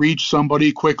able to reach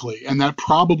somebody quickly, and that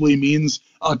probably means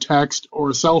a text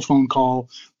or a cell phone call,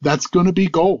 that's going to be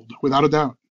gold, without a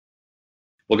doubt.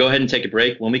 We'll go ahead and take a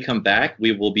break. When we come back,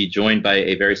 we will be joined by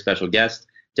a very special guest,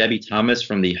 Debbie Thomas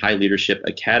from the High Leadership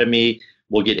Academy.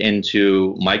 We'll get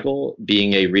into Michael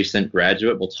being a recent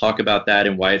graduate. We'll talk about that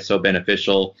and why it's so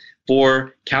beneficial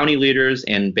for county leaders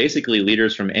and basically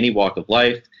leaders from any walk of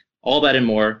life. All that and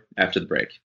more after the break.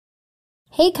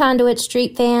 Hey, Conduit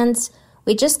Street fans.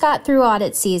 We just got through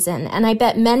audit season, and I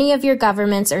bet many of your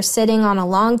governments are sitting on a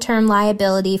long-term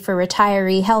liability for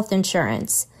retiree health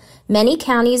insurance. Many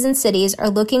counties and cities are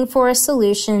looking for a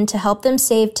solution to help them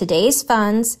save today's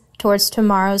funds towards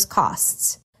tomorrow's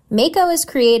costs. MACo has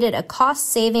created a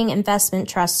cost-saving investment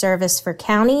trust service for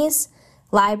counties,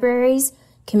 libraries,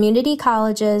 community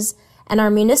colleges, and our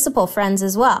municipal friends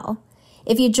as well.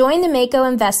 If you join the MACo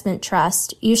Investment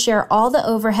Trust, you share all the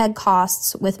overhead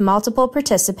costs with multiple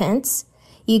participants,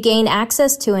 you gain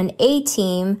access to an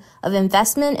A-team of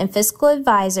investment and fiscal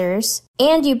advisors,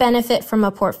 and you benefit from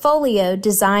a portfolio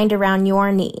designed around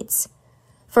your needs.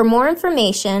 For more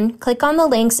information, click on the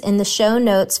links in the show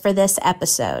notes for this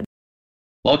episode.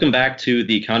 Welcome back to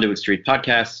the Conduit Street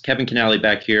podcast. Kevin Canale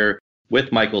back here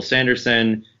with Michael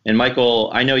Sanderson. And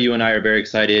Michael, I know you and I are very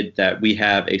excited that we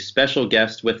have a special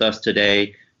guest with us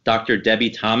today, Dr. Debbie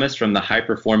Thomas from the High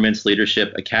Performance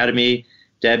Leadership Academy.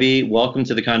 Debbie, welcome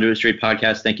to the Conduit Street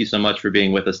podcast. Thank you so much for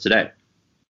being with us today.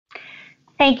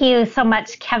 Thank you so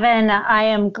much, Kevin. I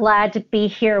am glad to be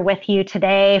here with you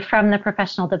today from the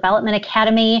Professional Development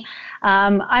Academy.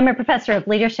 I'm a professor of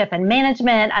leadership and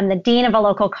management. I'm the dean of a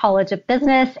local college of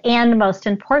business. And most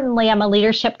importantly, I'm a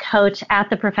leadership coach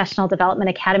at the Professional Development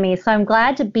Academy. So I'm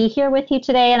glad to be here with you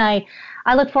today. And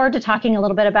I look forward to talking a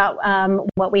little bit about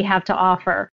what we have to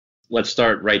offer. Let's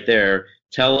start right there.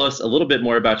 Tell us a little bit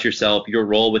more about yourself, your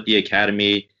role with the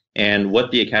Academy, and what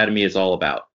the Academy is all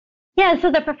about. Yeah,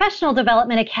 so the Professional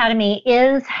Development Academy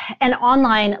is an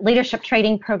online leadership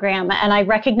training program. And I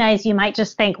recognize you might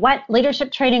just think, what,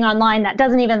 leadership training online? That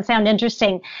doesn't even sound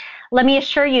interesting. Let me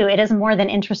assure you, it is more than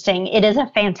interesting. It is a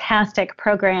fantastic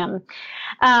program.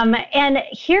 And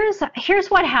here's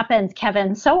what happens,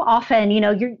 Kevin. So often,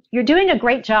 you're doing a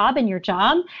great job in your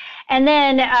job. And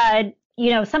then,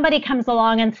 somebody comes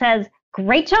along and says,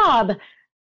 great job.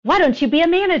 Why don't you be a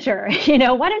manager?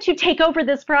 Why don't you take over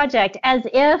this project? As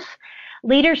if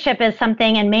leadership is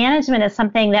something and management is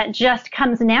something that just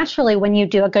comes naturally when you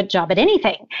do a good job at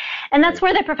anything. And that's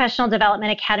where the Professional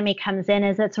Development Academy comes in,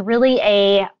 is it's really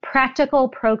a practical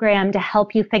program to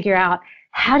help you figure out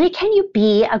can you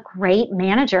be a great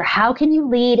manager? How can you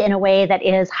lead in a way that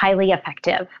is highly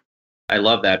effective? I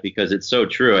love that because it's so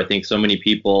true. I think so many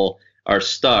people are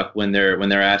stuck when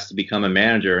they're asked to become a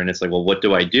manager, and it's like, well, what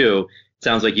do I do? It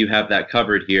sounds like you have that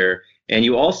covered here. And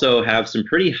you also have some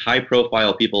pretty high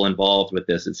profile people involved with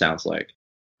this, it sounds like.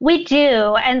 We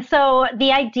do. And so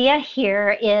the idea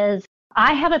here is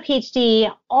I have a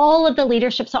PhD, all of the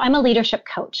leadership. So I'm a leadership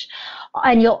coach,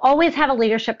 and you'll always have a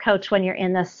leadership coach when you're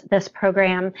in this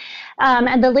program.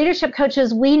 And the leadership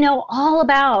coaches, we know all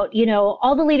about,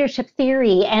 all the leadership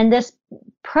theory, and this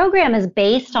program is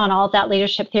based on all of that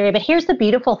leadership theory. But here's the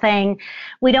beautiful thing.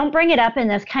 We don't bring it up in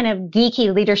this kind of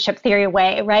geeky leadership theory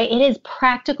way, right? It is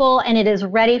practical, and it is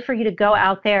ready for you to go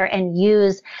out there and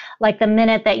use like the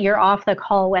minute that you're off the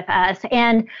call with us.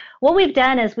 And what we've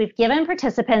done is we've given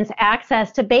participants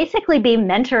access to basically be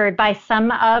mentored by some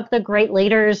of the great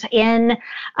leaders in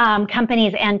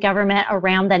companies and government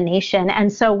around the nation.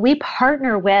 And so we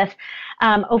partner with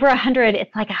over 100,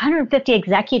 it's like 150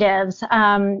 executives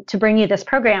to bring you this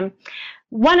program.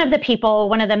 One of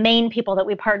the main people that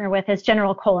we partner with is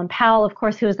General Colin Powell, of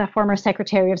course, who is the former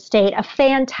Secretary of State, a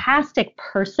fantastic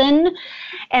person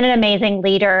and an amazing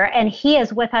leader. And he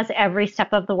is with us every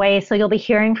step of the way. So you'll be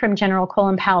hearing from General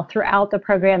Colin Powell throughout the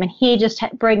program, and he just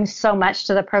brings so much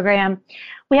to the program.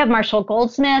 We have Marshall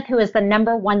Goldsmith, who is the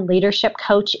 #1 leadership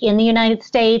coach in the United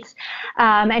States.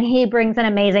 And he brings an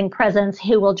amazing presence,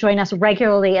 who will join us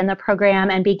regularly in the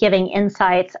program and be giving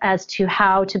insights as to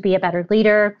how to be a better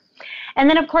leader. And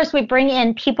then, of course, we bring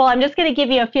in people. I'm just going to give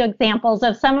you a few examples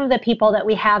of some of the people that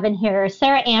we have in here.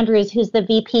 Sarah Andrews, who's the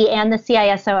VP and the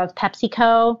CISO of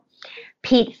PepsiCo.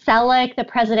 Pete Selleck, the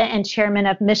president and chairman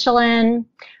of Michelin.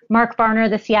 Mark Varner,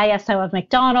 the CISO of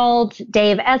McDonald's.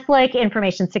 Dave Eslick,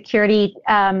 information security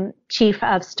chief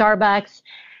of Starbucks.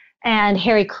 And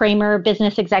Harry Kramer,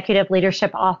 business executive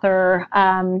leadership author.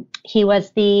 He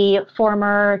was the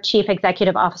former chief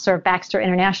executive officer of Baxter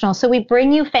International. So we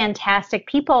bring you fantastic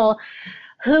people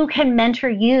who can mentor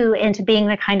you into being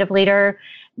the kind of leader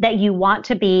that you want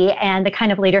to be and the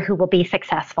kind of leader who will be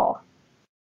successful.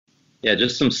 Yeah,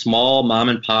 just some small mom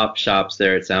and pop shops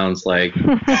there, it sounds like.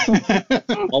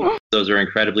 Those are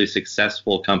incredibly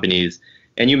successful companies.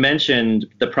 And you mentioned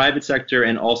the private sector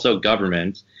and also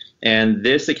government. And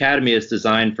this academy is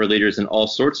designed for leaders in all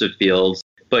sorts of fields.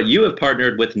 But you have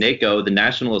partnered with NACO, the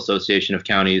National Association of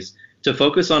Counties, to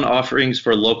focus on offerings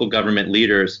for local government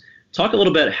leaders. Talk a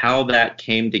little bit how that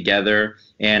came together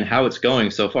and how it's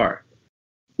going so far.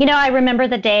 You know, I remember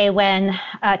the day when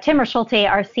Tim Schulte,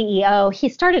 our CEO, he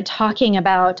started talking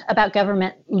about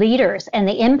government leaders and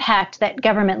the impact that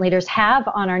government leaders have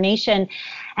on our nation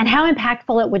and how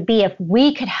impactful it would be if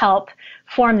we could help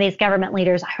form these government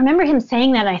leaders. I remember him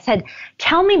saying that, and I said,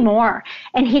 tell me more.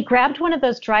 And he grabbed one of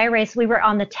those dry erase. We were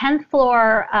on the 10th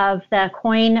floor of the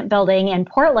Coyne building in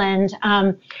Portland,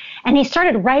 and he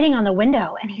started writing on the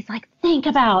window. And he's like, think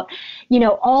about,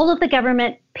 all of the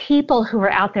government people who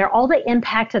are out there, all the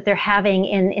impact that they're having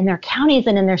in their counties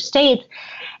and in their states,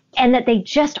 and that they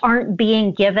just aren't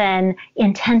being given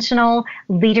intentional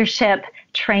leadership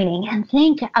training. And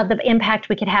think of the impact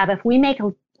we could have if we make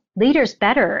leaders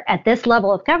better at this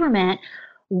level of government.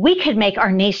 We could make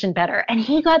our nation better. And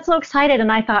he got so excited,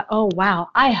 and I thought, oh, wow,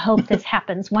 I hope this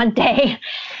happens one day.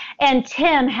 And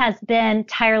Tim has been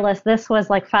tireless. This was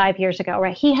like 5 years ago,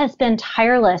 right? He has been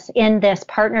tireless in this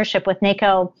partnership with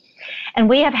NACO. And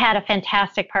we have had a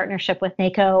fantastic partnership with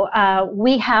NACO.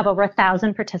 We have over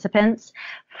 1,000 participants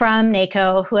from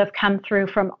NACO who have come through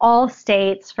from all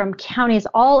states, from counties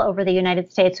all over the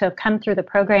United States who have come through the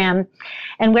program.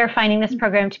 And we're finding this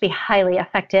program to be highly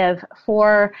effective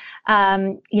for,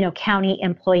 county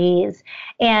employees.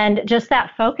 And just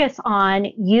that focus on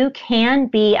you can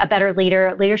be a better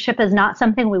leader. Leadership is not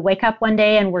something we wake up one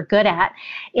day and we're good at.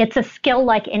 It's a skill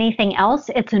like anything else.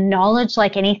 It's a knowledge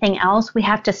like anything else. We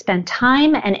have to spend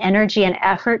time and energy and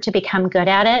effort to become good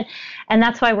at it. And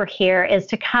that's why we're here, is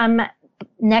to come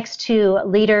next to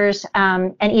leaders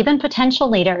and even potential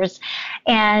leaders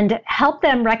and help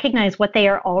them recognize what they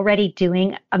are already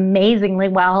doing amazingly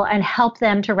well and help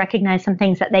them to recognize some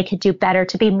things that they could do better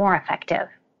to be more effective.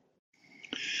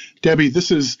 Debbie, this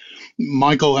is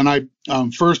Michael, and I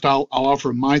first I'll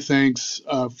offer my thanks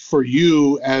for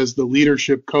you as the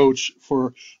leadership coach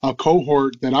for a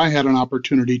cohort that I had an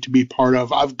opportunity to be part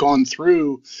of. I've gone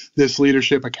through this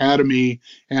leadership academy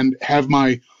and have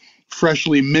my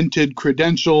freshly minted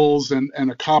credentials and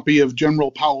a copy of General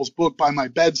Powell's book by my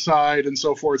bedside and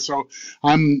so forth. So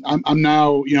I'm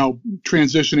now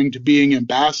transitioning to being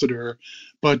ambassador.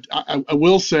 But I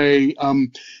will say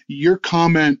your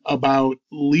comment about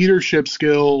leadership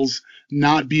skills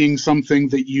not being something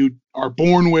that you are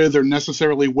born with or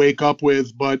necessarily wake up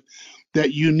with, but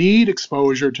that you need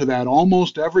exposure to that.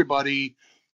 Almost everybody,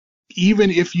 even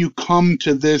if you come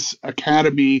to this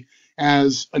academy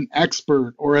as an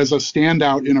expert or as a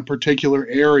standout in a particular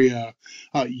area,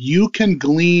 you can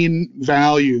glean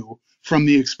value from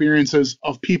the experiences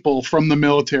of people from the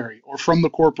military or from the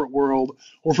corporate world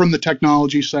or from the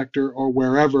technology sector or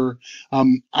wherever.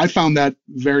 I found that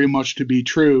very much to be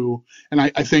true. And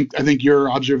I think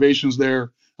your observations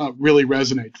there really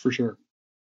resonate for sure.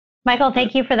 Michael,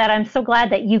 thank you for that. I'm so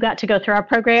glad that you got to go through our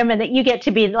program and that you get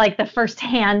to be like the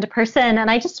firsthand person.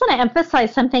 And I just want to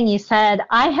emphasize something you said.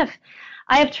 I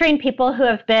have trained people who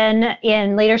have been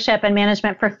in leadership and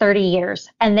management for 30 years,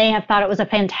 and they have thought it was a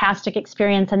fantastic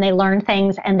experience, and they learned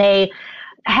things, and they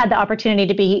had the opportunity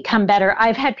to become better.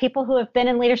 I've had people who have been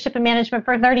in leadership and management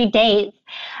for 30 days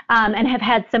and have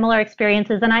had similar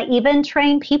experiences. And I even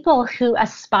train people who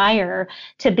aspire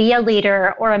to be a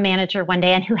leader or a manager one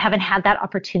day and who haven't had that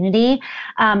opportunity,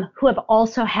 who have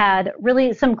also had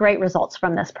really some great results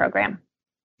from this program.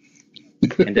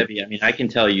 And Debbie, I can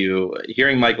tell you,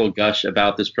 hearing Michael gush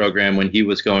about this program when he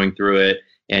was going through it,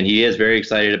 and he is very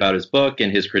excited about his book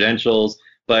and his credentials,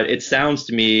 but it sounds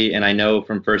to me, and I know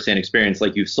from firsthand experience,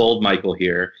 like you've sold Michael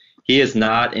here. He is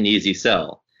not an easy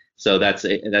sell. So that's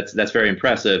very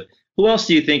impressive. Who else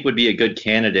do you think would be a good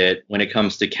candidate when it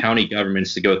comes to county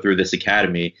governments to go through this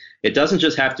academy? It doesn't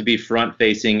just have to be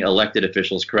front-facing elected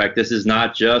officials, correct? This is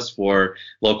not just for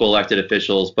local elected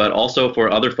officials, but also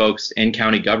for other folks in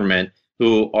county government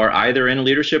who are either in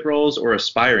leadership roles or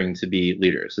aspiring to be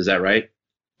leaders. Is that right?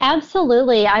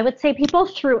 Absolutely. I would say people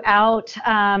throughout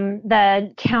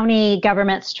the county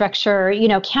government structure,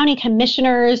 county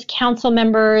commissioners, council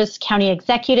members, county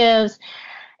executives,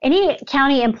 any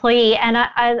county employee. And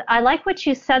I like what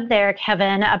you said there,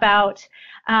 Kevin, about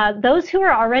those who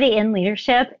are already in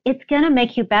leadership. It's going to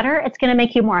make you better. It's going to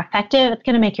make you more effective. It's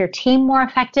going to make your team more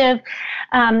effective.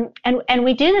 And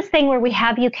we do this thing where we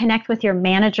have you connect with your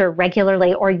manager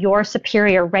regularly or your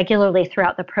superior regularly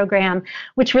throughout the program,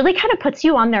 which really kind of puts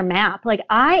you on their map. Like,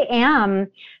 I am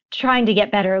trying to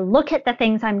get better. Look at the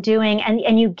things I'm doing.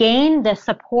 And you gain the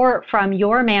support from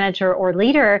your manager or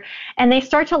leader, and they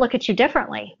start to look at you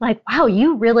differently. Like, wow,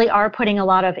 you really are putting a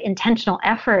lot of intentional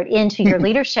effort into your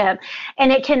leadership.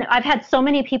 And I've had so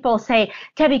many people say,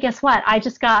 Debbie, guess what? I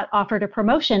just got offered a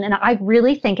promotion. And I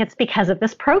really think it's because of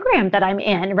this program that I'm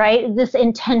in, right? This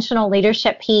intentional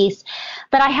leadership piece.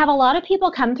 But I have a lot of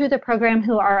people come through the program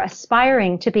who are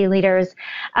aspiring to be leaders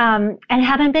and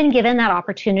haven't been given that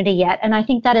opportunity yet. And I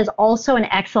think that is also an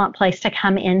excellent place to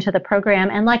come into the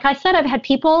program. And like I said, I've had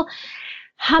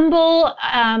humble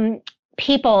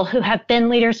people who have been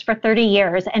leaders for 30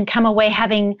 years and come away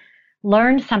having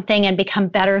learned something and become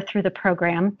better through the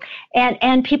program,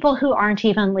 and people who aren't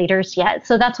even leaders yet.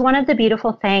 So that's one of the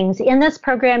beautiful things. In this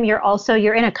program, you're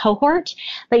in a cohort,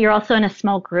 but you're also in a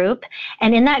small group.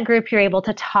 And in that group, you're able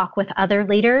to talk with other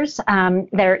leaders that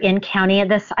are in county.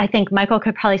 This, I think Michael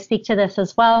could probably speak to this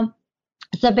as well.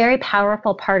 It's a very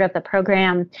powerful part of the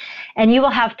program. And you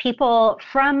will have people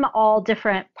from all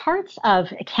different parts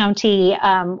of county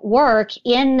work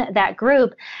in that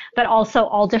group, but also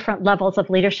all different levels of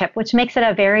leadership, which makes it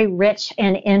a very rich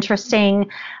and interesting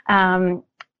time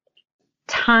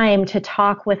to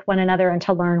talk with one another and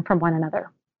to learn from one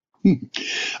another.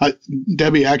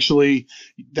 Debbie, actually,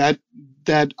 that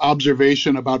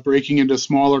observation about breaking into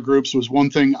smaller groups was one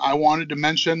thing I wanted to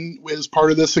mention as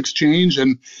part of this exchange,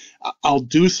 and I'll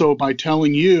do so by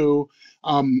telling you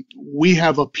we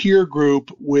have a peer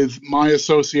group with my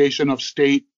association of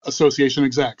state association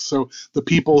execs. So the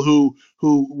people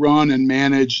who run and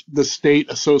manage the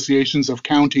state associations of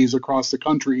counties across the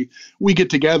country, we get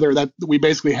together. That we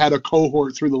basically had a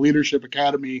cohort through the Leadership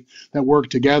Academy that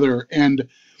worked together, and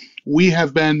we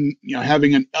have been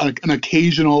having an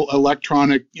occasional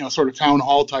electronic sort of town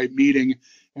hall type meeting.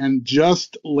 And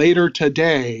just later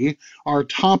today, our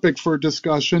topic for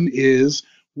discussion is,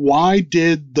 why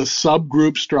did the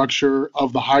subgroup structure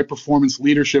of the High Performance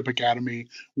Leadership Academy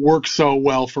work so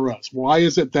well for us? Why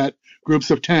is it that groups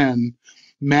of 10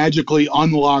 magically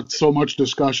unlocked so much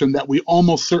discussion that we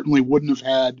almost certainly wouldn't have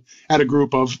had at a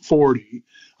group of 40?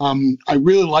 I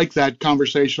really like that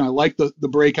conversation. I like the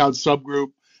breakout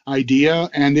subgroup idea,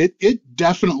 and it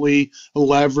definitely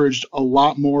leveraged a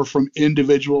lot more from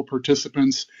individual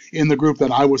participants in the group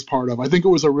that I was part of. I think it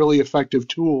was a really effective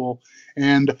tool,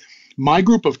 and my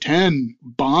group of 10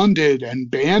 bonded and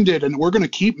banded, and we're going to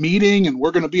keep meeting, and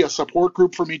we're going to be a support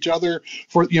group from each other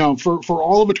for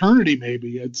all of eternity.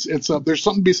 Maybe it's there's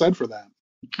something to be said for that.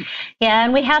 Yeah,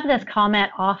 and we have this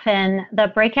comment often. The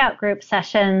breakout group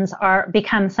sessions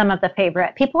become some of the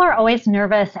favorite. People are always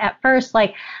nervous at first,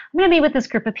 like, I'm going to be with this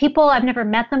group of people. I've never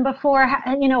met them before.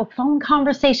 Phone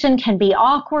conversation can be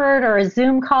awkward, or a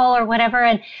Zoom call or whatever.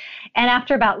 And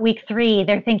after about week 3,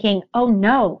 they're thinking, oh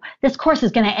no, this course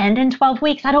is going to end in 12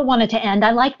 weeks. I don't want it to end.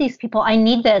 I like these people. I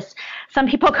need this. Some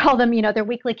people call them, their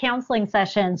weekly counseling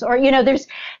sessions, or, there's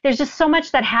just so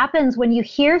much that happens when you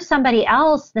hear somebody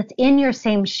else that's in your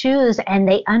same shoes and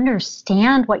they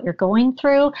understand what you're going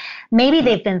through. Maybe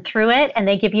they've been through it and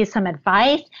they give you some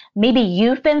advice. Maybe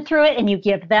you've been through it and you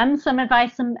give them some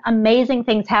advice. Some amazing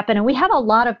things happen. And we have a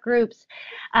lot of groups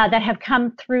that have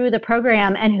come through the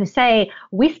program and who say,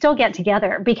 we still get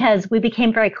together because we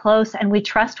became very close and we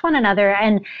trust one another,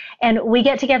 and we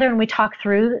get together and we talk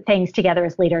through things together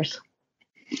as leaders.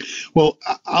 Well,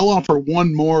 I'll offer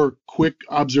one more quick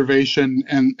observation,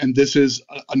 and this is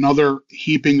another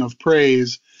heaping of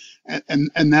praise,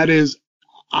 and that is,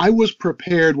 I was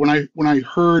prepared when I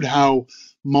heard how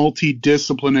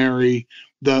multidisciplinary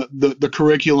the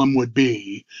curriculum would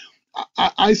be.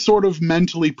 I sort of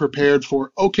mentally prepared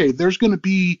for, okay, there's going to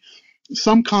be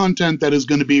some content that is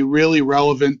going to be really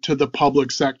relevant to the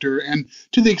public sector, and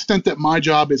to the extent that my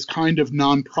job is kind of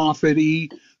nonprofit-y,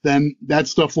 then that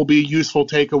stuff will be useful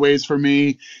takeaways for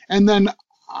me. And then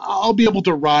I'll be able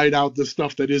to ride out the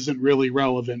stuff that isn't really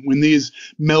relevant. When these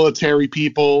military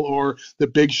people or the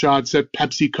big shots at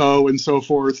PepsiCo and so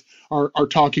forth are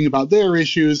talking about their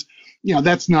issues,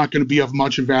 that's not going to be of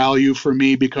much value for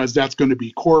me, because that's going to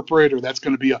be corporate, or that's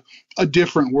going to be a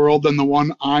different world than the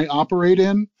one I operate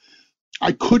in.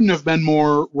 I couldn't have been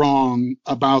more wrong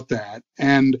about that.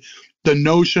 And the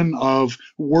notion of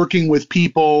working with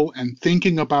people and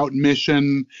thinking about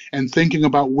mission and thinking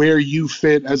about where you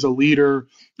fit as a leader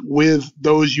with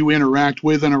those you interact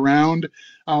with and around,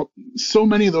 so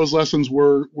many of those lessons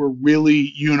were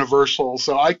really universal.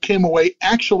 So I came away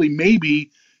actually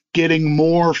maybe getting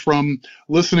more from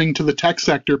listening to the tech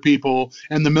sector people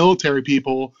and the military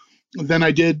people than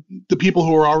I did the people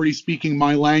who are already speaking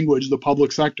my language, the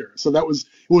public sector. So it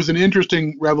was an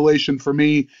interesting revelation for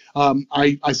me.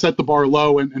 I set the bar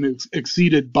low and it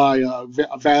exceeded by a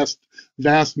vast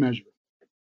measure.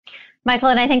 Michael,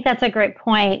 and I think that's a great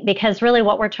point, because really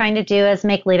what we're trying to do is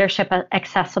make leadership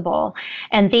accessible.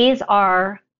 And these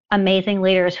are amazing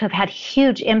leaders who have had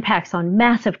huge impacts on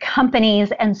massive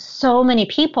companies and so many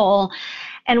people.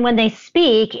 And when they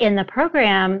speak in the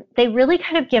program, they really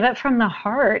kind of give it from the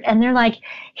heart. And they're like,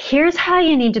 here's how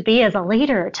you need to be as a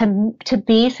leader to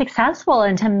be successful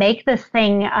and to make this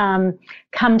thing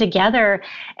come together.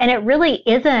 And it really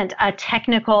isn't a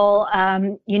technical,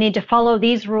 you need to follow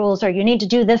these rules or you need to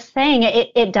do this thing.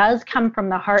 It does come from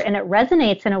the heart, and it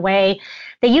resonates in a way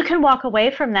that you can walk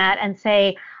away from that and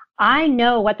say, I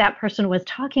know what that person was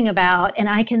talking about, and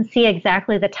I can see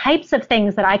exactly the types of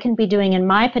things that I can be doing in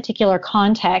my particular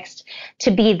context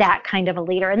to be that kind of a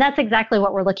leader. And that's exactly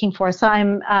what we're looking for. So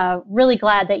I'm really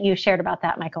glad that you shared about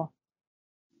that, Michael.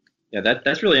 Yeah,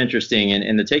 that's really interesting.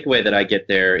 And the takeaway that I get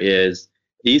there is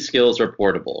these skills are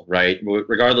portable, right?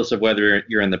 Regardless of whether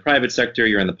you're in the private sector,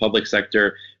 you're in the public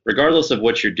sector, regardless of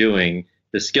what you're doing,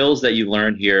 the skills that you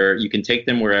learn here, you can take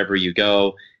them wherever you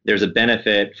go. There's a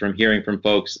benefit from hearing from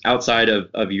folks outside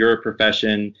of your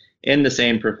profession, in the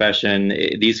same profession.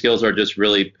 These skills are just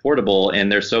really portable,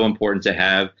 and they're so important to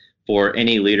have for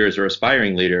any leaders or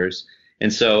aspiring leaders.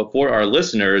 And so for our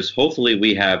listeners, hopefully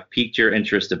we have piqued your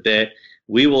interest a bit.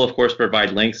 We will, of course,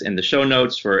 provide links in the show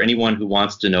notes for anyone who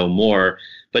wants to know more.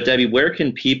 But Debbie, where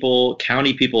can people,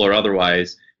 county people or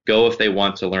otherwise, go if they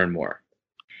want to learn more?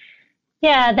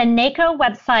 Yeah, the NACO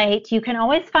website, you can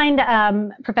always find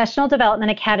Professional Development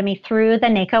Academy through the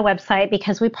NACO website,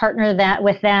 because we partner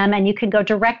with them, and you can go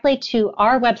directly to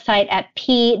our website at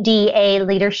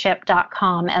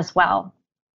pdaleadership.com as well.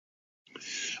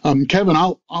 Kevin,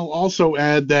 I'll also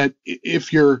add that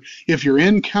if you're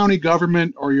in county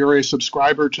government or you're a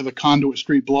subscriber to the Conduit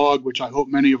Street blog, which I hope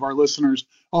many of our listeners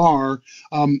are,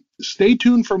 stay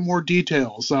tuned for more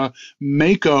details.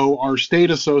 MACO, our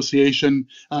state association,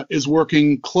 is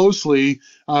working closely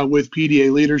with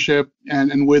PDA Leadership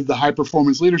and with the High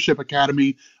Performance Leadership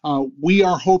Academy. We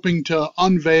are hoping to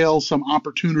unveil some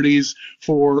opportunities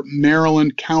for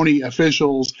Maryland county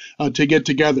officials to get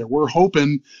together. We're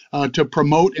hoping to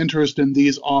promote interest in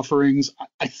these offerings.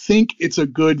 I think it's a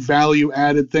good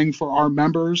value-added thing for our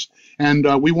members, and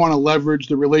we want to leverage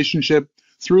the relationship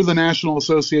through the National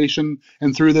Association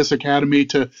and through this academy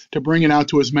to bring it out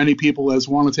to as many people as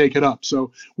want to take it up.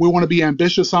 So we want to be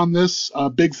ambitious on this.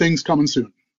 Big things coming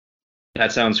soon.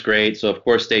 That sounds great. So, of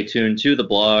course, stay tuned to the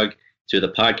blog, to the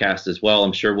podcast as well.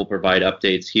 I'm sure we'll provide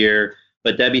updates here.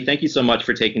 But Debbie, thank you so much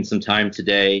for taking some time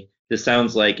today. This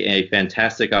sounds like a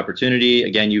fantastic opportunity.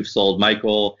 Again, you've sold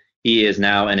Michael. He is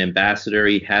now an ambassador.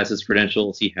 He has his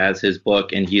credentials. He has his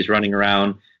book, and he's running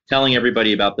around telling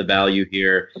everybody about the value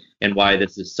here and why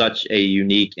this is such a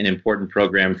unique and important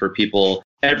program for people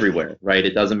everywhere, right?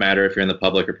 It doesn't matter if you're in the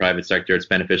public or private sector. It's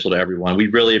beneficial to everyone. We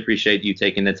really appreciate you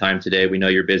taking the time today. We know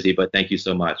you're busy, but thank you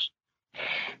so much.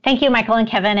 Thank you, Michael and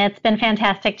Kevin. It's been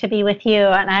fantastic to be with you,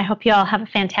 and I hope you all have a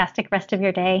fantastic rest of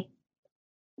your day.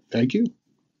 Thank you.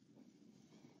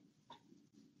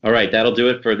 All right, that'll do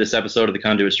it for this episode of the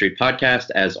Conduit Street podcast.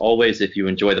 As always, if you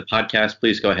enjoy the podcast,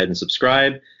 please go ahead and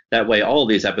subscribe. That way, all of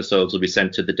these episodes will be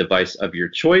sent to the device of your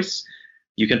choice.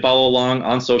 You can follow along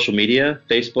on social media,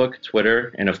 Facebook,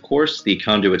 Twitter, and of course, the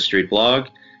Conduit Street blog.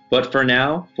 But for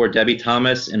now, for Debbie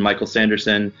Thomas and Michael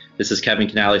Sanderson, this is Kevin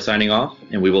Canale signing off,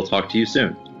 and we will talk to you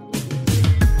soon.